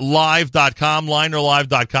LeinerLive.com.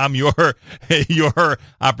 LeinerLive.com. Your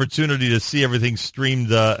opportunity to see everything streamed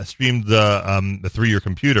through your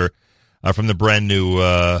computer from the brand new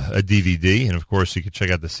DVD, and of course you can check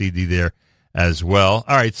out the CD there as well.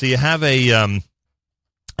 All right, so you have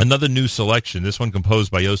another new selection. This one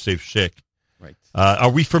composed by Yosef Schick. Right. Are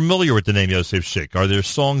we familiar with the name Yosef Schick? Are there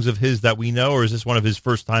songs of his that we know, or is this one of his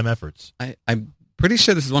first-time efforts? I'm pretty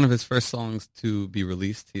sure this is one of his first songs to be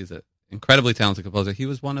released. He's an incredibly talented composer. He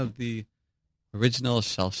was one of the original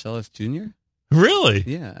Shalshelis Jr. Really?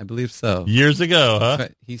 Yeah, I believe so. Years ago, huh?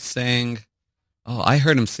 Right. He sang... Oh, I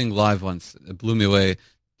heard him sing live once. It blew me away.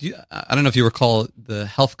 I don't know if you recall the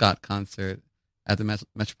Helfgott concert at the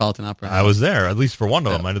Metropolitan Opera House. I was there, at least for one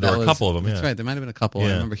of them. I know there were a couple of them. That's yeah. right. There might have been a couple. Yeah.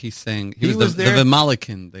 I remember he sang. He was the there?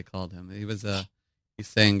 Vimalikin, they called him. He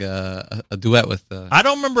sang a duet with. I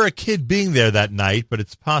don't remember a kid being there that night, but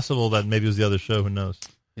it's possible that maybe it was the other show. Who knows?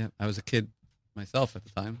 Yeah, I was a kid myself at the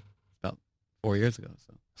time, about 4 years ago.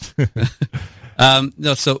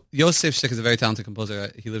 So, so Yosef Schick is a very talented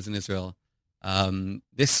composer. He lives in Israel.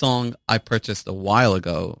 This song I purchased a while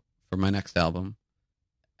ago for my next album,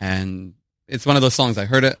 and it's one of those songs. I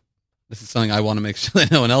heard it. This is something I want to make sure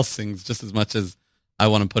that no one else sings just as much as I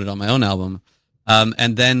want to put it on my own album.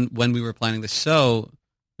 And then when we were planning the show,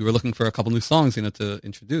 we were looking for a couple new songs, to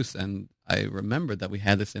introduce, and I remembered that we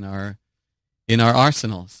had this in our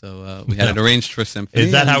arsenal. So we had it arranged for symphony.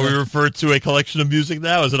 Is that how we refer to a collection of music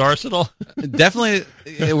now? Is it arsenal? Definitely,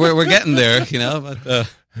 we're getting there, but.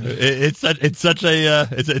 It's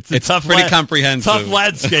tough, pretty comprehensive. Tough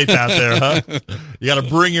landscape out there, huh? You got to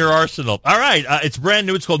bring your arsenal. All right, it's brand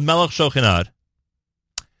new. It's called Melech Shochinad,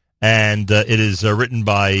 and it is written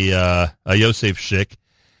by Yosef Schick,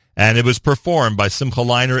 and it was performed by Simcha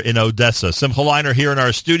Leiner in Odessa. Simcha Leiner here in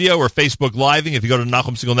our studio. We're Facebook Living. If you go to the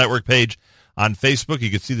Nachum Segal Network page on Facebook, you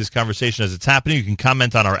can see this conversation as it's happening. You can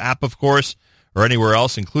comment on our app, of course, or anywhere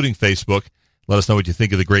else, including Facebook. Let us know what you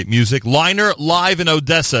think of the great music. Leiner live in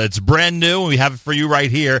Odessa. It's brand new, and we have it for you right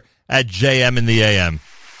here at JM in the AM.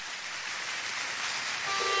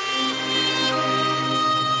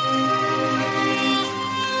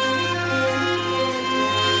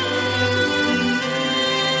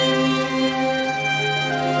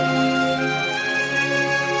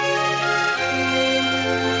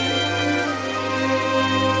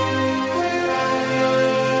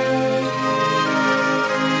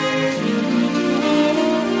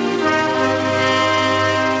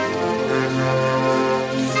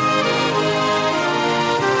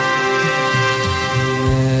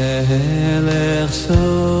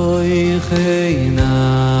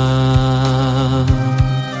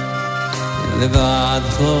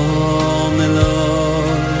 לבדך מלוא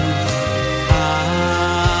עדיה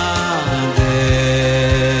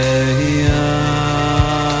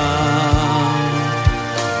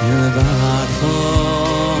לבדך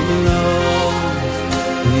מלוא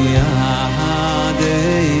עדיה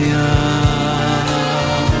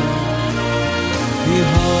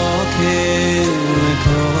יהוקר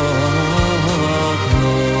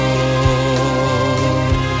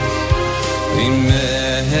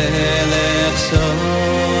מלך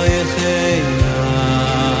שויכיה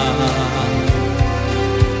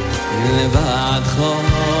לבדך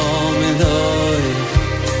מלוי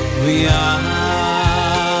וידיה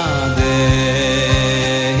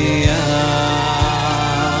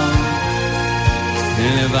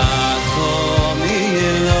לבדך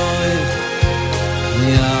מלוי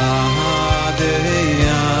וידיה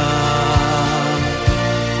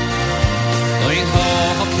אוי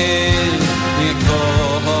הוקר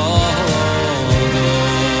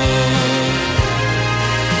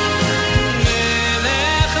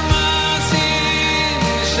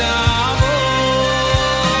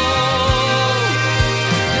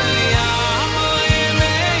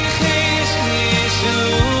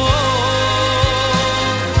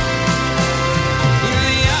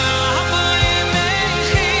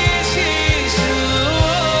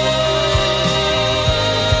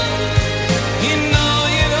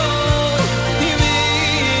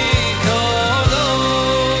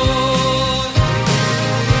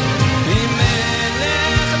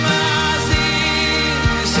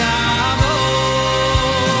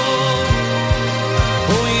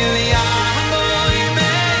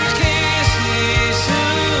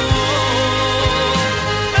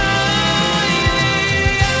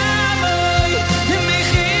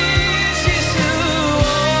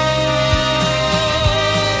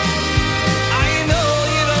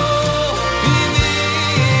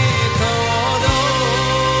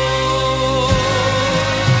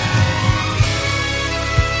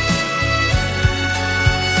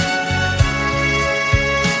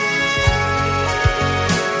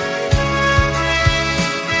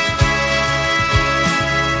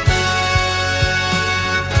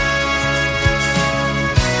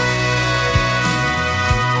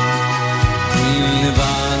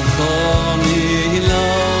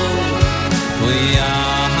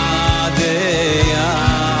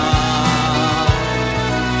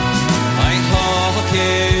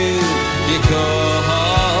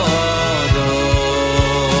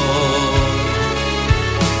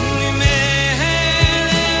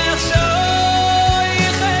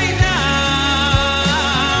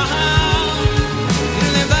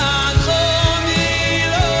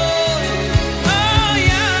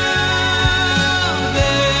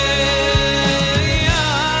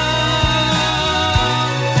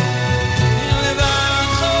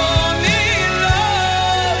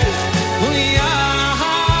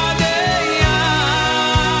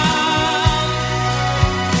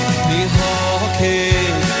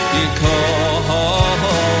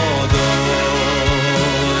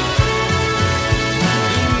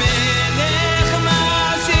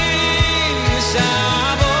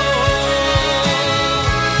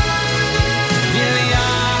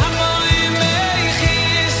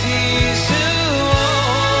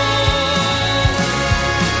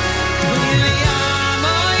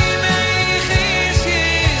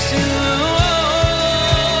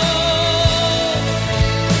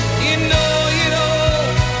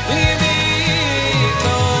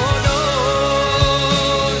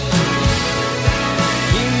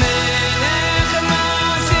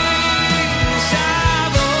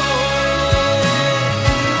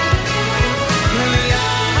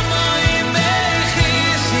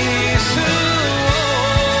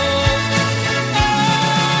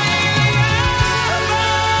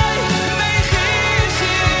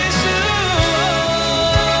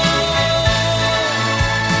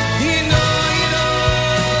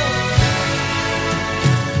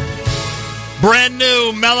Brand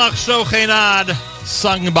new Melech Shochenad,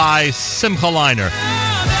 sung by Simcha Leiner.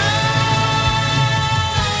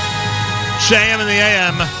 JM in the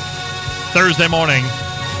AM, Thursday morning.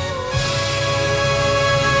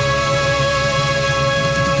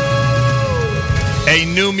 A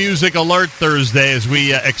new music alert Thursday as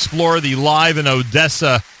we explore the Live in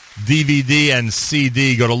Odessa DVD and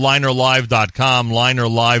CD. Go to linerlive.com,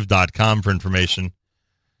 linerlive.com for information.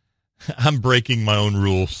 I'm breaking my own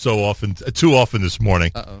rule too often this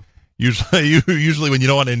morning. Uh-oh. Usually when you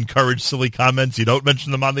don't want to encourage silly comments, you don't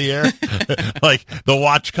mention them on the air. Like the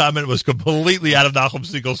watch comment was completely out of Nachum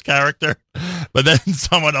Siegel's character. But then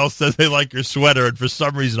someone else says they like your sweater, and for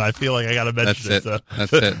some reason I feel like I got to mention That's it. it.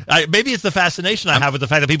 That's it. Maybe it's the fascination I have with the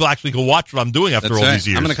fact that people actually can watch what I'm doing after That's all right. these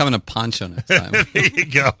years. I'm going to come in a poncho next time. There you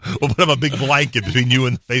go. We'll put up a big blanket between you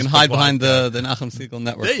and the Facebook. And hide behind Live. the Nachum Siegel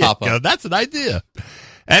Network There you pop-up. go. That's an idea.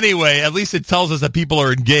 Anyway, at least it tells us that people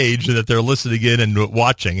are engaged and that they're listening in and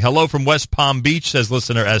watching. Hello from West Palm Beach, says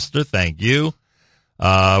listener Esther. Thank you.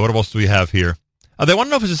 What else do we have here? They want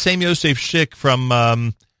to know if it's the same Yosef Schick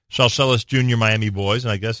from Shalshelis Junior Miami Boys,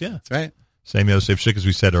 and I guess, yeah. That's right. Same Yosef Schick as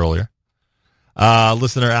we said earlier.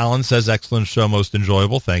 Listener Alan says, excellent show, most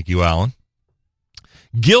enjoyable. Thank you, Alan.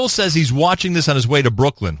 Gil says he's watching this on his way to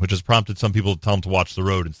Brooklyn, which has prompted some people to tell him to watch the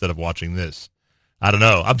road instead of watching this. I don't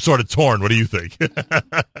know. I'm sort of torn. What do you think?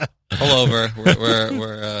 Pull over.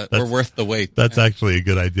 We're worth the wait. That's actually a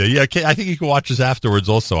good idea. Yeah, I think you can watch this afterwards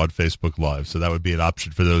also on Facebook Live, so that would be an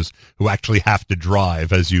option for those who actually have to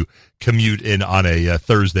drive as you commute in on a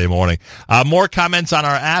Thursday morning. More comments on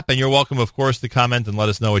our app, and you're welcome, of course, to comment and let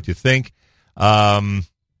us know what you think. Yeah,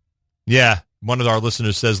 one of our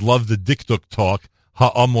listeners says, love the dikduk talk.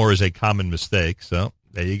 Ha'amor is a common mistake. So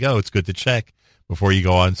there you go. It's good to check before you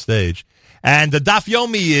go on stage. And Daf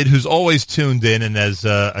Yomi Yid, who's always tuned in and has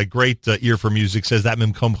a great ear for music, says that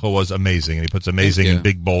Mim Komcha was amazing. And he puts amazing in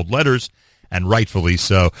big, bold letters, and rightfully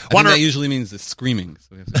so. I think that usually means the screaming.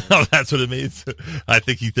 So oh, that's what it means. I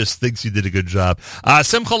think he just thinks he did a good job.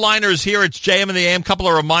 Simcha Liner is here. It's JM in the AM. Couple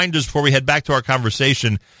of reminders before we head back to our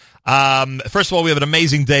conversation. First of all, we have an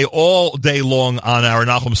amazing day all day long on our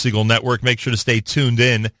Nachum Siegel Network. Make sure to stay tuned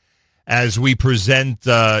in as we present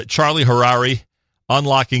Charlie Harari,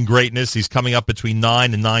 Unlocking Greatness. He's coming up between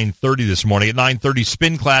 9 and 9:30 this morning. At 9:30,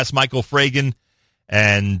 Spin Class, Michael Fragan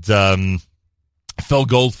and Phil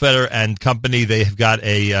Goldfeder and company. They have got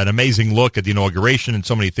an amazing look at the inauguration and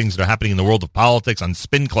so many things that are happening in the world of politics on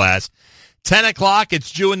Spin Class. 10 o'clock, it's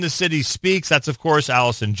Jew in the City Speaks. That's, of course,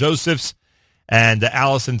 Allison Josephs. And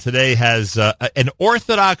Allison today has an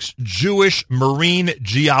Orthodox Jewish marine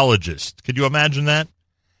geologist. Could you imagine that?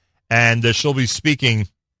 And she'll be speaking.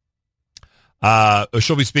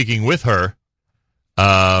 She'll be speaking with her,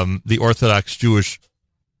 the Orthodox Jewish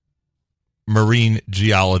marine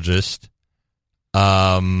geologist.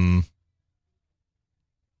 Coming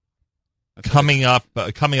up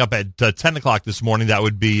at 10 o'clock this morning, that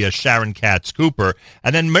would be Sharon Katz Cooper.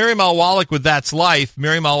 And then Miriam Al-Wallach with That's Life.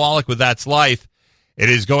 Miriam Al-Wallach with That's Life. It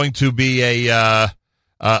is going to be a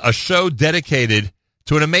show dedicated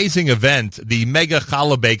to an amazing event, the Mega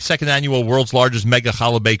Challah Bake, second annual world's largest Mega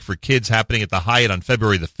Challah Bake for kids, happening at the Hyatt on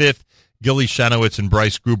February the 5th. Gilly Shanowitz and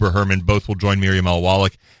Bryce Gruber-Herman both will join Miriam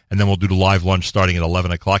Al-Wallach, and then we'll do the live lunch starting at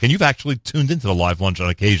 11 o'clock. And you've actually tuned into the live lunch on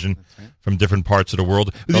occasion from different parts of the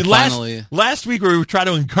world. Last week we were trying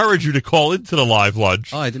to encourage you to call into the live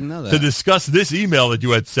lunch. Oh, I didn't know that. To discuss this email that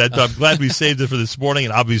you had sent. I'm glad we saved it for this morning,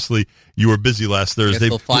 and obviously you were busy last Thursday.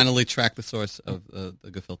 We'll finally track the source of the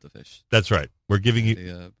gefilte fish. That's right. We're giving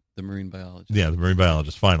you... The marine biologist. Yeah, the marine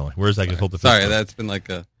biologist, finally. Where's that gefilte fish? Sorry, that's been like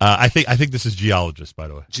a... I think this is geologist, by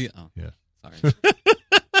the way. Yeah. Sorry.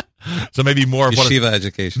 So maybe more of Yeshiva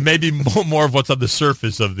education. Maybe more of what's on the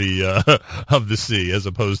surface of the sea, as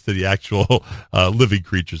opposed to the actual living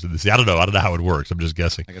creatures in the sea. I don't know how it works. I'm just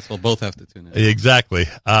guessing. I guess we'll both have to tune in. Exactly.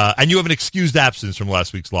 And you have an excused absence from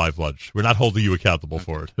last week's live lunch. We're not holding you accountable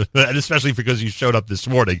for it, and especially because you showed up this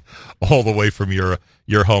morning all the way from your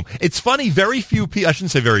home. It's funny. Very few people. I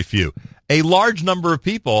shouldn't say very few. A large number of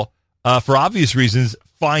people, for obvious reasons,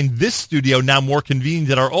 find this studio now more convenient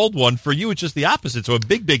than our old one. For you, it's just the opposite. So a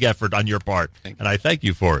big effort on your part, and I thank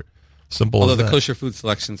you for it. Simple. Although as that. the kosher food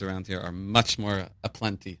selections around here are much more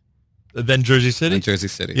aplenty than Jersey City.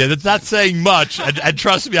 Yeah, that's not saying much, and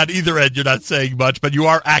trust me, on either end, you're not saying much, but you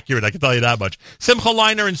are accurate. I can tell you that much. Simcha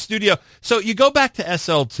Liner in studio. So you go back to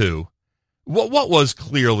SL2. What was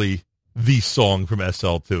clearly the song from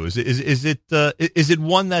SL2? Is it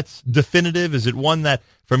one that's definitive? Is it one that,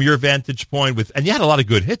 from your vantage point, and you had a lot of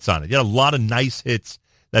good hits on it. You had a lot of nice hits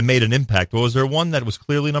that made an impact. But was there one that was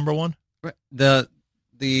clearly number one? The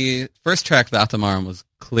first track, the Atamarim, was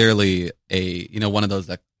clearly one of those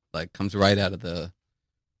that like comes right out of the,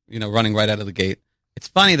 running right out of the gate. It's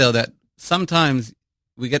funny though that sometimes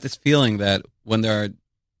we get this feeling that when the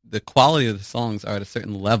quality of the songs are at a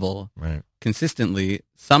certain level, right, consistently,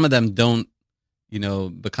 some of them don't,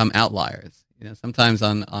 become outliers. Sometimes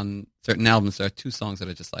on certain albums there are two songs that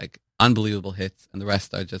are just like unbelievable hits, and the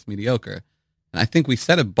rest are just mediocre. And I think we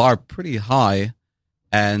set a bar pretty high,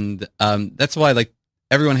 and that's why like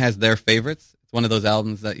everyone has their favorites. It's one of those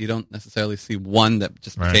albums that you don't necessarily see one that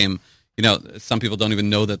just became. Some people don't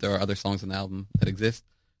even know that there are other songs on the album that exist.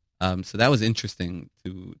 So that was interesting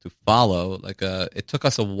to follow. Like it took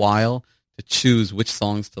us a while to choose which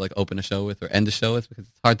songs to like open a show with or end a show with, because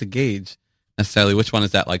it's hard to gauge necessarily which one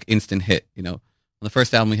is that like instant hit. You know, on the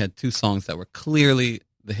first album we had two songs that were clearly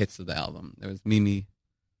the hits of the album. There was Mimi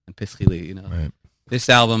and Pischili. You know, Right. This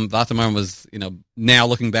album Vatamarm was, you know, now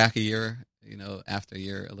looking back a year, you know, after a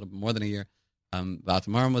year, a little bit more than a year,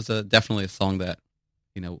 Vatamarm was definitely a song that,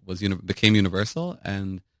 you know, became universal,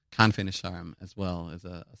 and Kanfei Nisharim as well is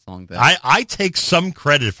a song that I take some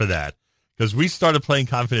credit for that because we started playing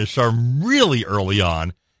Confident Charm really early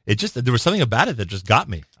on. It just there was something about it that just got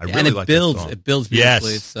me. I really and like it builds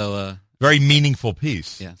beautifully. Yes. So very meaningful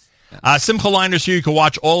piece. yes. Simcha Leiner's here. You can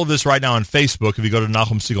watch all of this right now on Facebook. If you go to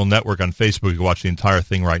Nachum Siegel Network on Facebook, you can watch the entire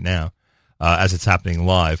thing right now as it's happening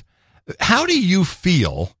live. How do you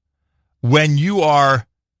feel when you are,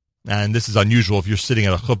 and this is unusual, if you're sitting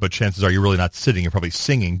at a chuppah, chances are you're really not sitting, you're probably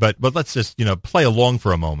singing, but let's just, you know, play along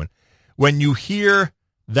for a moment. When you hear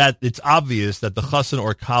that it's obvious that the chassan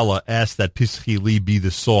or kala asked that Pischili be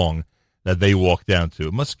the song that they walk down to,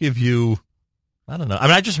 it must give you, I don't know. I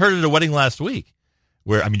mean, I just heard it at a wedding last week.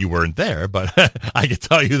 Where, I mean, you weren't there, but I can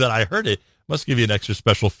tell you that I heard it. Must give you an extra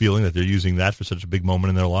special feeling that they're using that for such a big moment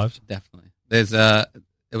in their lives. Definitely.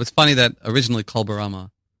 It was funny that originally Kol Barama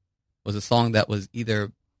was a song that was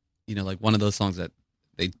either, you know, like one of those songs that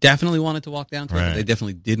they definitely wanted to walk down to, Right. but they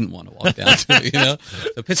definitely didn't want to walk down to, you know?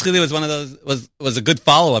 So Pischili was one of those, was a good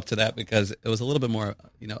follow-up to that because it was a little bit more,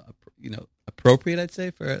 you know, appropriate, I'd say,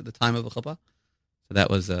 for the time of a chuppah. So that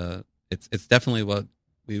was, it's definitely what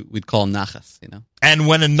we'd call nachas, you know? And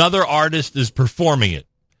when another artist is performing it,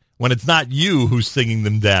 when it's not you who's singing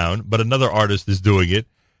them down, but another artist is doing it,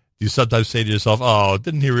 do you sometimes say to yourself, oh,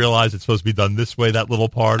 didn't he realize it's supposed to be done this way, that little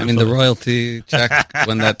part? I mean, the royalty check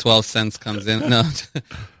when that 12 cents comes in. No,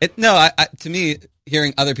 to me,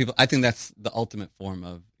 hearing other people, I think that's the ultimate form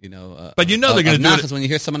of, you know, but you know they're going to do it. When you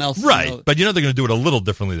hear someone else. Right, You know, but you know they're going to do it a little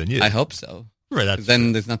differently than you. I hope so. Right, 'Cause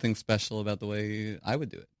then there's nothing special about the way I would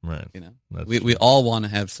do it. right. You know, That's we all want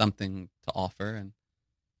to have something to offer, and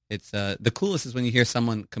it's the coolest is when you hear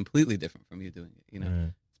someone completely different from you doing it. You know,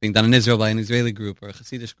 Right. it's being done in Israel by an Israeli group or a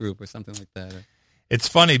Hasidic group or something like that. It's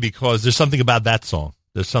funny because there's something about that song.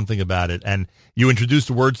 There's something about it. And you introduced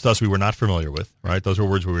words to us we were not familiar with, right? Those are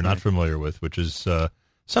words we were not familiar with, which is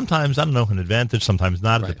sometimes, I don't know, an advantage, sometimes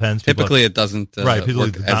not. It Right. depends. People Typically, it doesn't right, people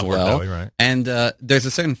work do as not work well. that way, right? And there's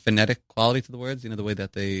a certain phonetic quality to the words, you know, the way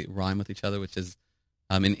that they rhyme with each other, which is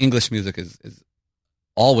in English music is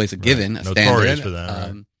always a given, a Notorious standard. for that,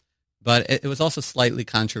 right. But it was also slightly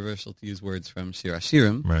controversial to use words from Shir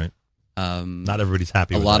Hashirim. Right. Not everybody's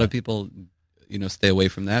happy A with lot that. of people, you know, stay away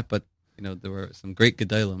from that. But, you know, there were some great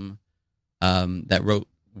Gedolim that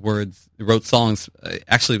wrote songs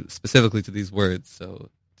actually specifically to these words. So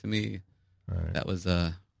to me, Right. that was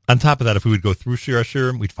On top of that, if we would go through Shir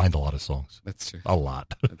Hashirim, we'd find a lot of songs. that's true. A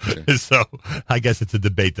lot. That's true. So I guess it's a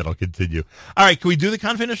debate that'll continue. All right, can we do the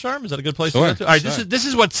Confident Nisharim? Is that a good place Sure, to go to? All right, sure. this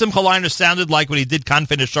is what Simcha Leiner sounded like when he did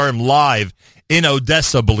Confident Nisharim live in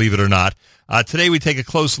Odessa, believe it or not. Today we take a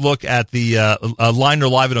close look at the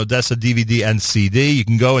Leiner Live in Odessa DVD and CD. You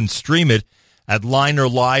can go and stream it at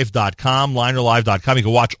linerlive.com, linerlive.com. You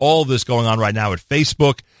can watch all of this going on right now at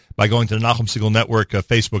Facebook by going to the Nachum Siegel Network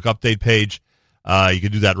Facebook update page. You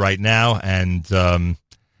can do that right now, and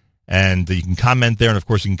you can comment there, and of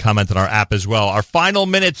course you can comment on our app as well. Our final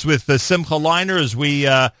minutes with Simcha Leiner as we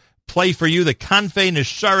play for you the Kanfei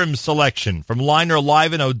Nisharim selection from Leiner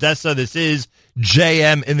Live in Odessa. This is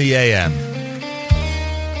JM in the AM.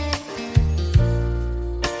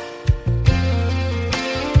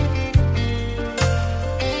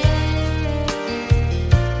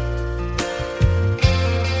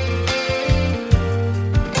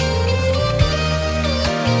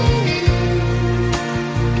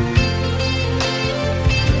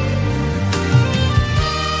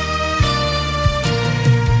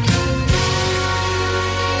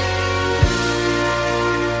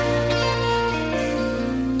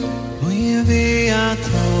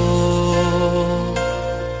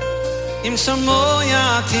 Im Shamoya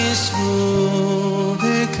tishmu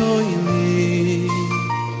bekoyimi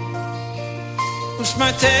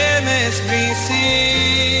Ushmartem es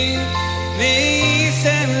brisi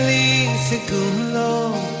Ve'isem li sekulo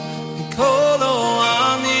Mikolo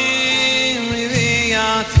amin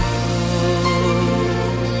riviyato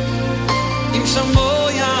Im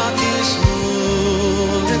Shamoya tishmu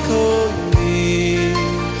bekoyimi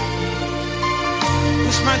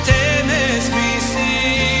Ushmartem es brisi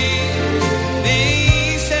Be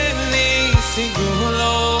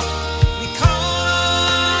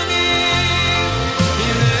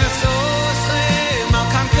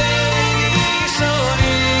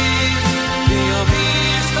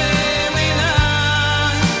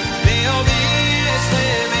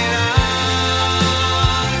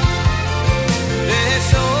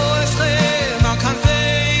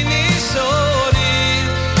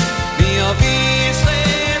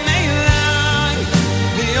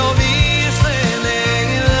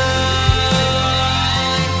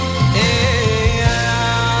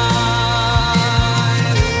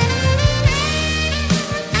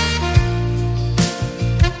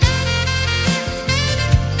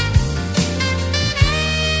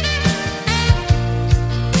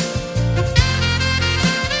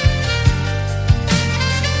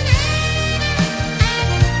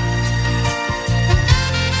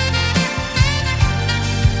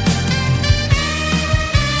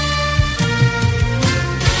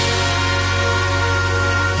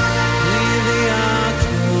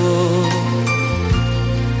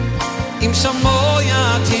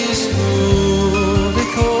שמוע תשמעו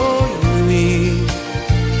בקול לי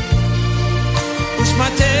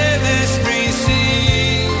ושמעתם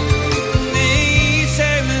אספריסי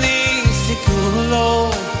ניסם לי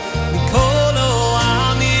סיכולו מכל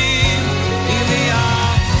העמים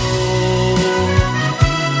אליהו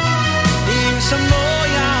אם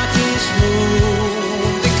שמוע תשמעו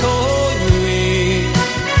בקול לי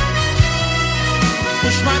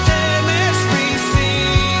ושמעתם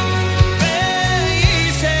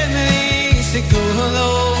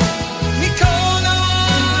Sicuro Nicola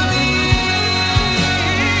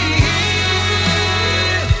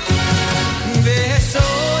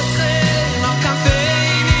Vesotre ma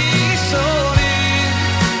caffeini soli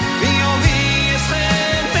Io mi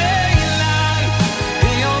sremelai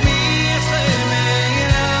Io mi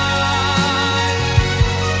sremelai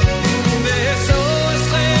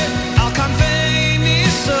Vesotre al caffeini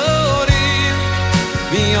soli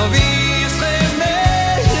Io mi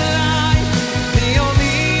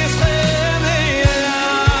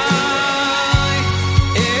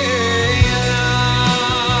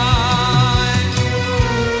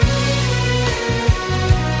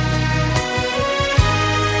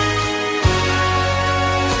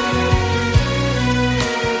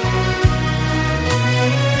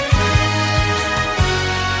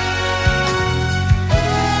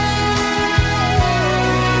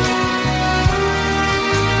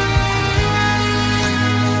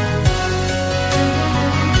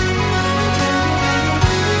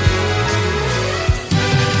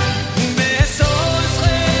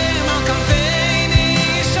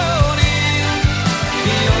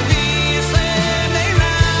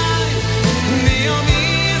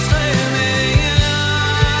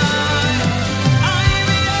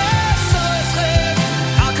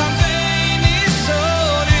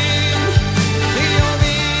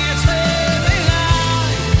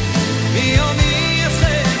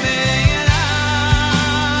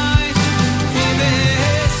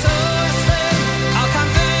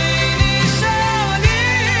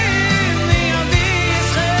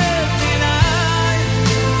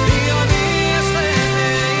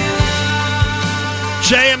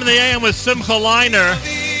JM in the AM with Simcha Leiner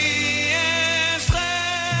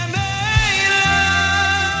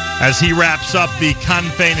as he wraps up the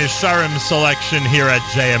Kanfei Nisharim selection here at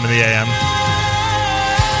JM in the AM.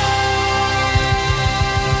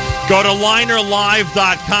 Go to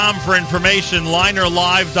linerlive.com for information,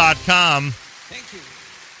 linerlive.com. Thank you.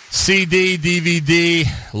 CD, DVD,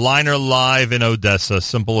 Liner Live in Odessa.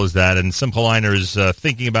 Simple as that. And Simcha Leiner is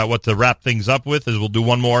thinking about what to wrap things up with, as we'll do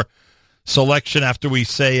one more selection after we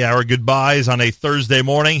say our goodbyes on a Thursday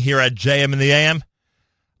morning here at JM in the AM.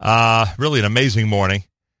 Really an amazing morning.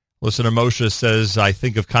 Listener Moshe says, I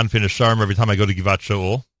think of Kanfei Nisharim every time I go to Givat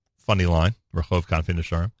Shaul. Funny line. Rechov Kanfei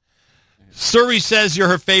Nisharim. Suri says you're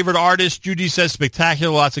her favorite artist. Judy says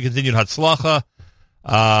spectacular. Lots of continued Hatzlacha.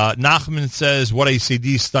 Nachman says, what a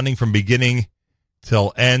CD, stunning from beginning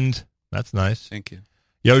till end. That's nice. Thank you.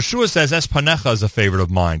 Yoshua says, Espanecha is a favorite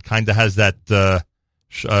of mine. Kind of has that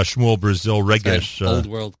Shmuel Brazil Regesh. Old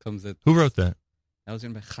World comes at. Who wrote that? That was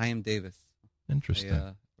written by Chaim Davis. Interesting.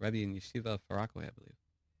 A Rebbe in Yeshiva of Farakwe, I believe.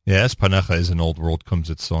 Yeah, Espanecha is an Old World comes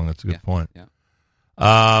at song. That's a good point. Yeah.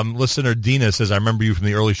 Listener Dina says, I remember you from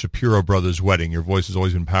the early Shapiro brothers' wedding. Your voice has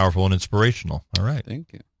always been powerful and inspirational. All right.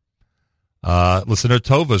 Thank you. Listener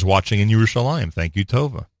Tova is watching in Yerushalayim. Thank you,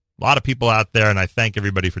 Tova. A lot of people out there, and I thank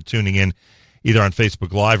everybody for tuning in, either on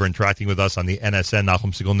Facebook Live or interacting with us on the NSN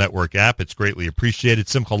Nachum Segal Network app. It's greatly appreciated.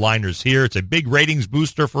 Simcha Leiner's here. It's a big ratings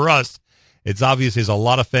booster for us. It's obvious there's a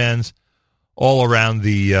lot of fans all around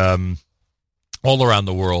the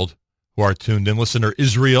world who are tuned in. Listener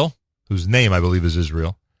Israel, whose name I believe is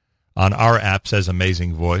Israel, on our app says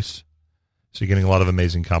amazing voice. So you're getting a lot of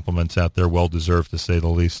amazing compliments out there, well deserved to say the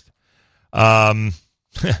least.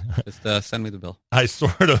 Just send me the bill. I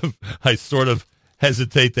sort of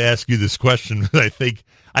hesitate to ask you this question because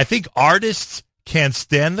I think artists can't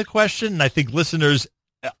stand the question, and I think listeners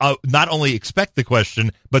not only expect the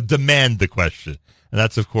question but demand the question. And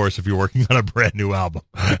that's, of course, if you're working on a brand new album.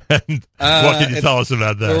 And what can you tell us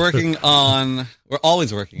about that? We're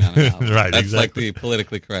always working on an album. Right, that's exactly. like the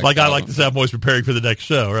politically correct. Like album. I like to say, I'm always preparing for the next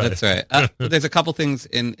show, right? That's right. There's a couple things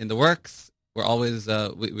in the works. We're always,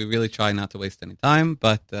 we really try not to waste any time,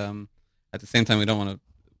 but at the same time, we don't want to,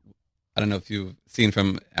 I don't know if you've seen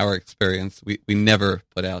from our experience, we never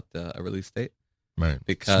put out a release date. Right.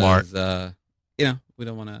 Because, Smart. We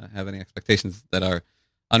don't want to have any expectations that are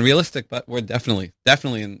unrealistic, but we're definitely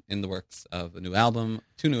in the works of a new album,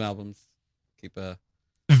 2 new albums. Keep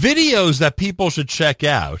videos that people should check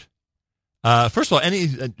out. First of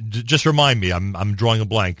all, just remind me. I'm drawing a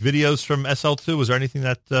blank. Videos from SL2. Was there anything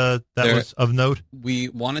that was of note? We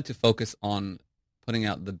wanted to focus on putting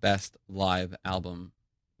out the best live album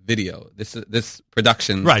video. This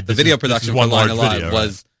production, right? The video production one for Liner large Live video,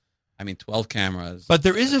 was, 12 cameras. But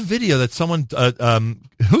there is a video that someone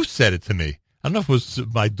who said it to me. I don't know if it was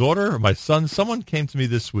my daughter or my son. Someone came to me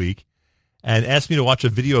this week and asked me to watch a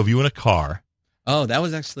video of you in a car. Oh, that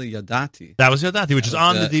was actually Yodati. That was Yodati, which is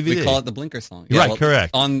on the DVD. We call it the Blinker song. Yeah, right,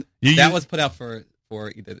 correct. That was put out for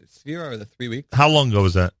either Sphera or the 3 weeks. How long ago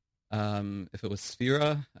was that? If it was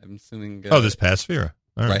Sphera, I'm assuming. This past Sphera.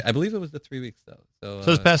 Right. I believe it was the 3 weeks, though. So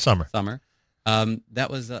this past summer. That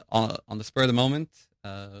was on the spur of the moment.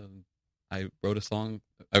 I wrote a song.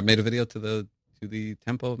 I made a video to the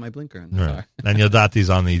tempo of my Blinker in the car. And Yodati's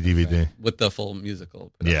on the DVD. Right. With the full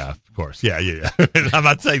musical production. Yeah, of course. Yeah. I'm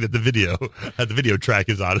not saying that the video track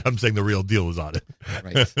is on it. I'm saying the real deal is on it.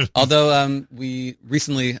 Right. Although we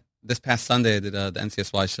recently, this past Sunday, did the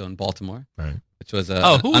NCSY show in Baltimore, right, which was an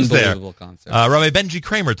who was unbelievable there? concert. Rabbi Benji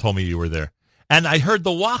Kramer told me you were there. And I heard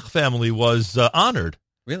the Wach family was honored.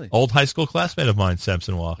 Really? Old high school classmate of mine,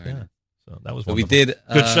 Samson Wach. Very nice. So that was so wonderful. we did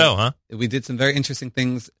good show, huh? We did some very interesting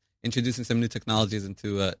things, introducing some new technologies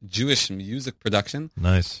into Jewish music production.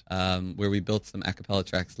 Nice. Where we built some a cappella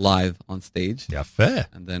tracks live on stage. Yeah, fair.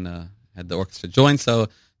 And then had the orchestra join. So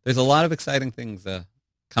there's a lot of exciting things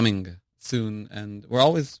coming soon, and we're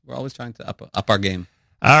always trying to up our game.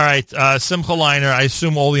 All right, Simcha Liner. I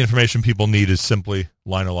assume all the information people need is simply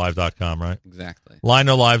linerlive.com, right? Exactly.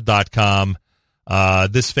 Linerlive.com.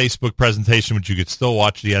 This Facebook presentation, which you could still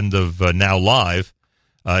watch the end of now live,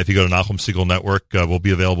 if you go to Nachum Segal Network, will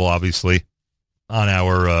be available obviously on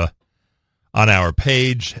our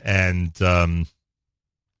page, and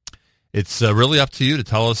it's really up to you to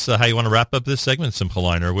tell us how you want to wrap up this segment, Simcha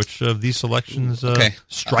Liner. Which of these selections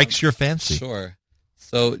strikes your fancy? Sure.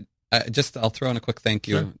 So I'll throw in a quick thank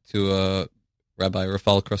you to Rabbi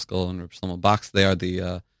Rafael Kruskel and Rabbi Shlomo Box. They are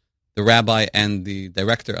the rabbi and the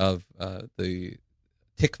director of the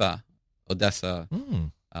Tikva Odessa,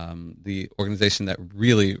 the organization that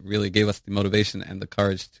really, really gave us the motivation and the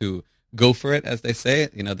courage to go for it, as they say.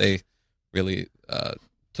 They really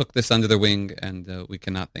took this under their wing, and we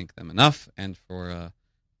cannot thank them enough. And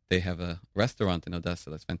they have a restaurant in Odessa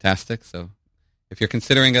that's fantastic. So if you're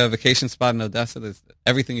considering a vacation spot in Odessa, there's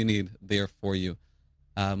everything you need there for you.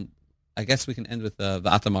 I guess we can end with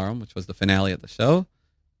Va'at Amarim, which was the finale of the show.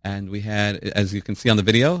 And we had, as you can see on the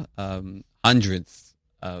video, hundreds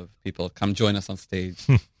of people come join us on stage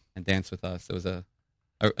and dance with us. It was a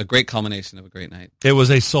great culmination of a great night. It was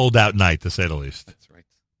a sold-out night, to say the least. That's right.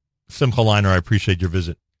 Simcha Liner, I appreciate your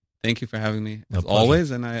visit. Thank you for having me, as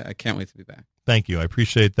always, and I can't wait to be back. Thank you. I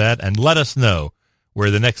appreciate that. And let us know where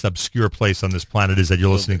the next obscure place on this planet is that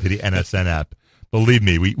you're listening to the NSN app. Believe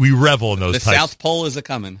me, we revel in those types. The South Pole is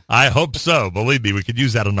a-coming. I hope so. Believe me, we could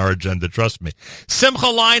use that on our agenda. Trust me. Simcha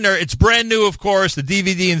Liner, it's brand new, of course, the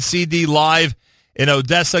DVD and CD live in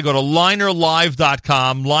Odessa. Go to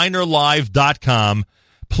linerlive.com, linerlive.com.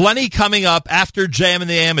 Plenty coming up after JM and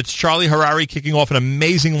the AM. It's Charlie Harari kicking off an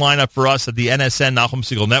amazing lineup for us at the NSN Nachum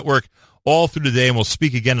Segal Network all through the day, and we'll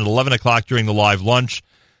speak again at 11 o'clock during the live lunch.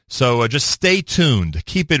 So just stay tuned.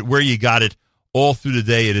 Keep it where you got it all through the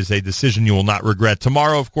day. It is a decision you will not regret.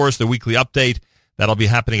 Tomorrow, of course, the weekly update. That'll be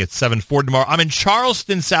happening at 7:40 tomorrow. I'm in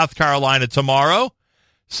Charleston, South Carolina tomorrow.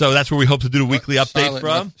 So that's where we hope to do the weekly update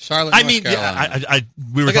from. Charlotte, North Carolina.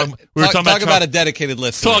 We were talking about a dedicated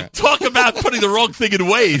listener. Talk about putting the wrong thing in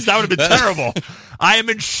Waze. That would have been terrible. I am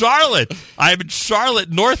in Charlotte.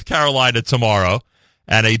 North Carolina tomorrow.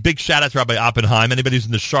 And a big shout out to Rabbi Oppenheim. Anybody who's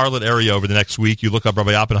in the Charlotte area over the next week, you look up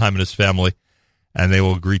Rabbi Oppenheim and his family, and they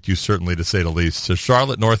will greet you, certainly, to say the least. So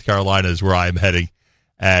Charlotte, North Carolina is where I am heading.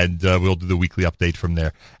 And we'll do the weekly update from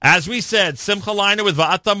there. As we said, Simcha Liner with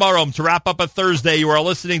Va'at Amarim to wrap up a Thursday. You are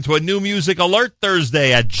listening to a New Music Alert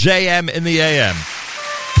Thursday at JM in the AM.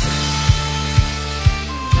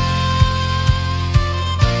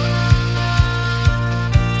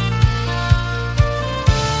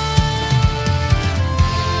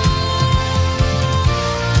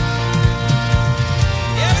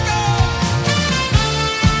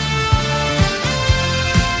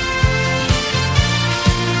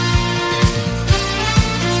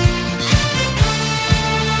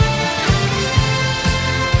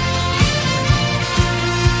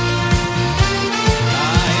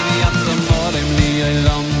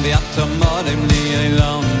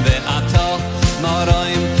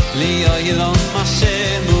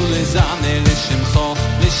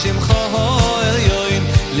 Simcha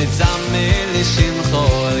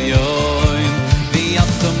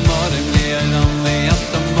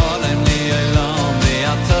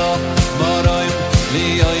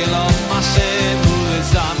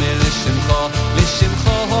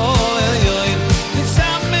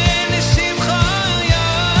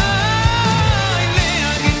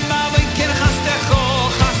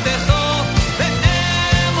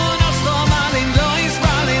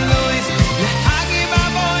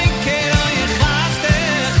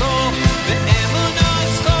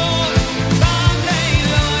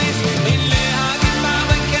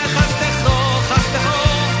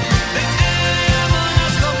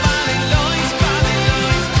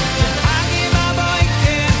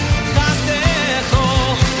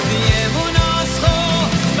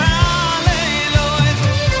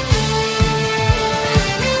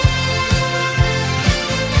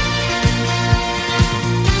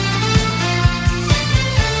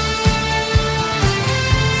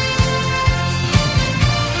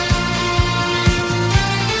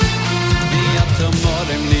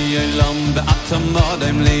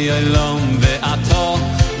ליילום ועתו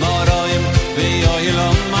מורוים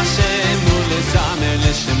ויוילום השם ולזמר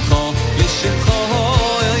לשמחו לשמחו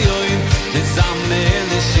יוין לזמר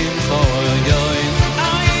לשמחו יוין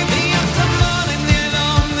אי ויעתמורים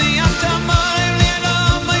ליילום ויעתמורים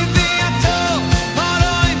ליילום ויעתו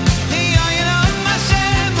מורוים ויוילום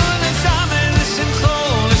השם ולזמר לשמחו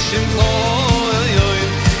לשמחו יוין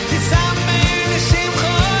לזמר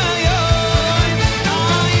לשמחו יוין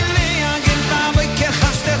אי ליגן באבוי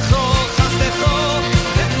כחסתכו חסתכו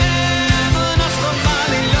ואמונוס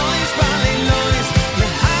חומלי לויס בלי לויס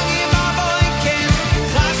להגי באבוי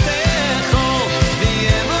כחסתכו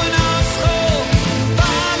ואמונוס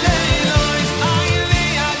חומלי לויס אי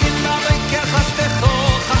ליגן באבוי כחסתכו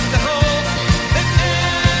חסתכו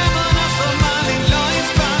ואמונוס חומלי לויס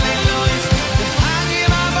בלי לויס להגי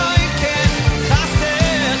באבוי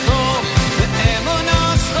כחסתכו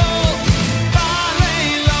ואמונוס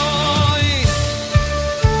חומלי לויס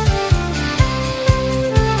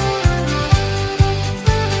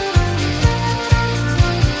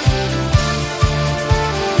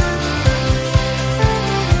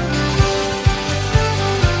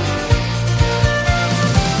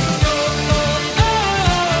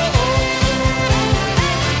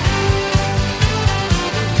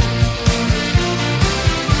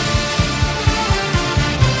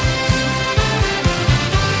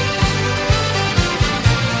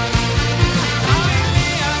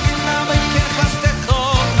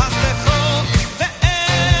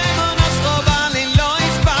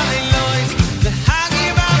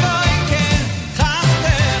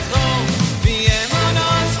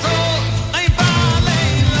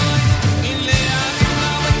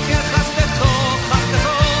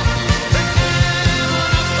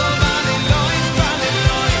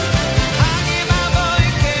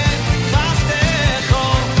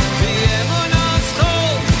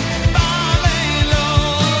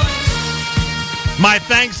My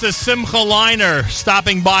thanks to Simcha Leiner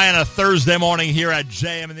stopping by on a Thursday morning here at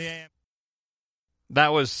JM in the AM.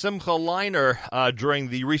 That was Simcha Leiner during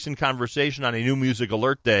the recent conversation on a New Music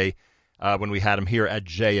Alert Day when we had him here at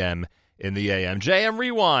JM in the AM. JM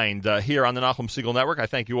Rewind here on the Nachum Segal Network. I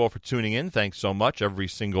thank you all for tuning in. Thanks so much. Every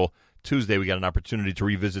single Tuesday we get an opportunity to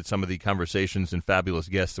revisit some of the conversations and fabulous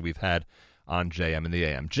guests that we've had on JM in the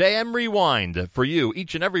AM. JM Rewind for you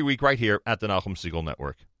each and every week right here at the Nachum Segal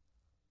Network.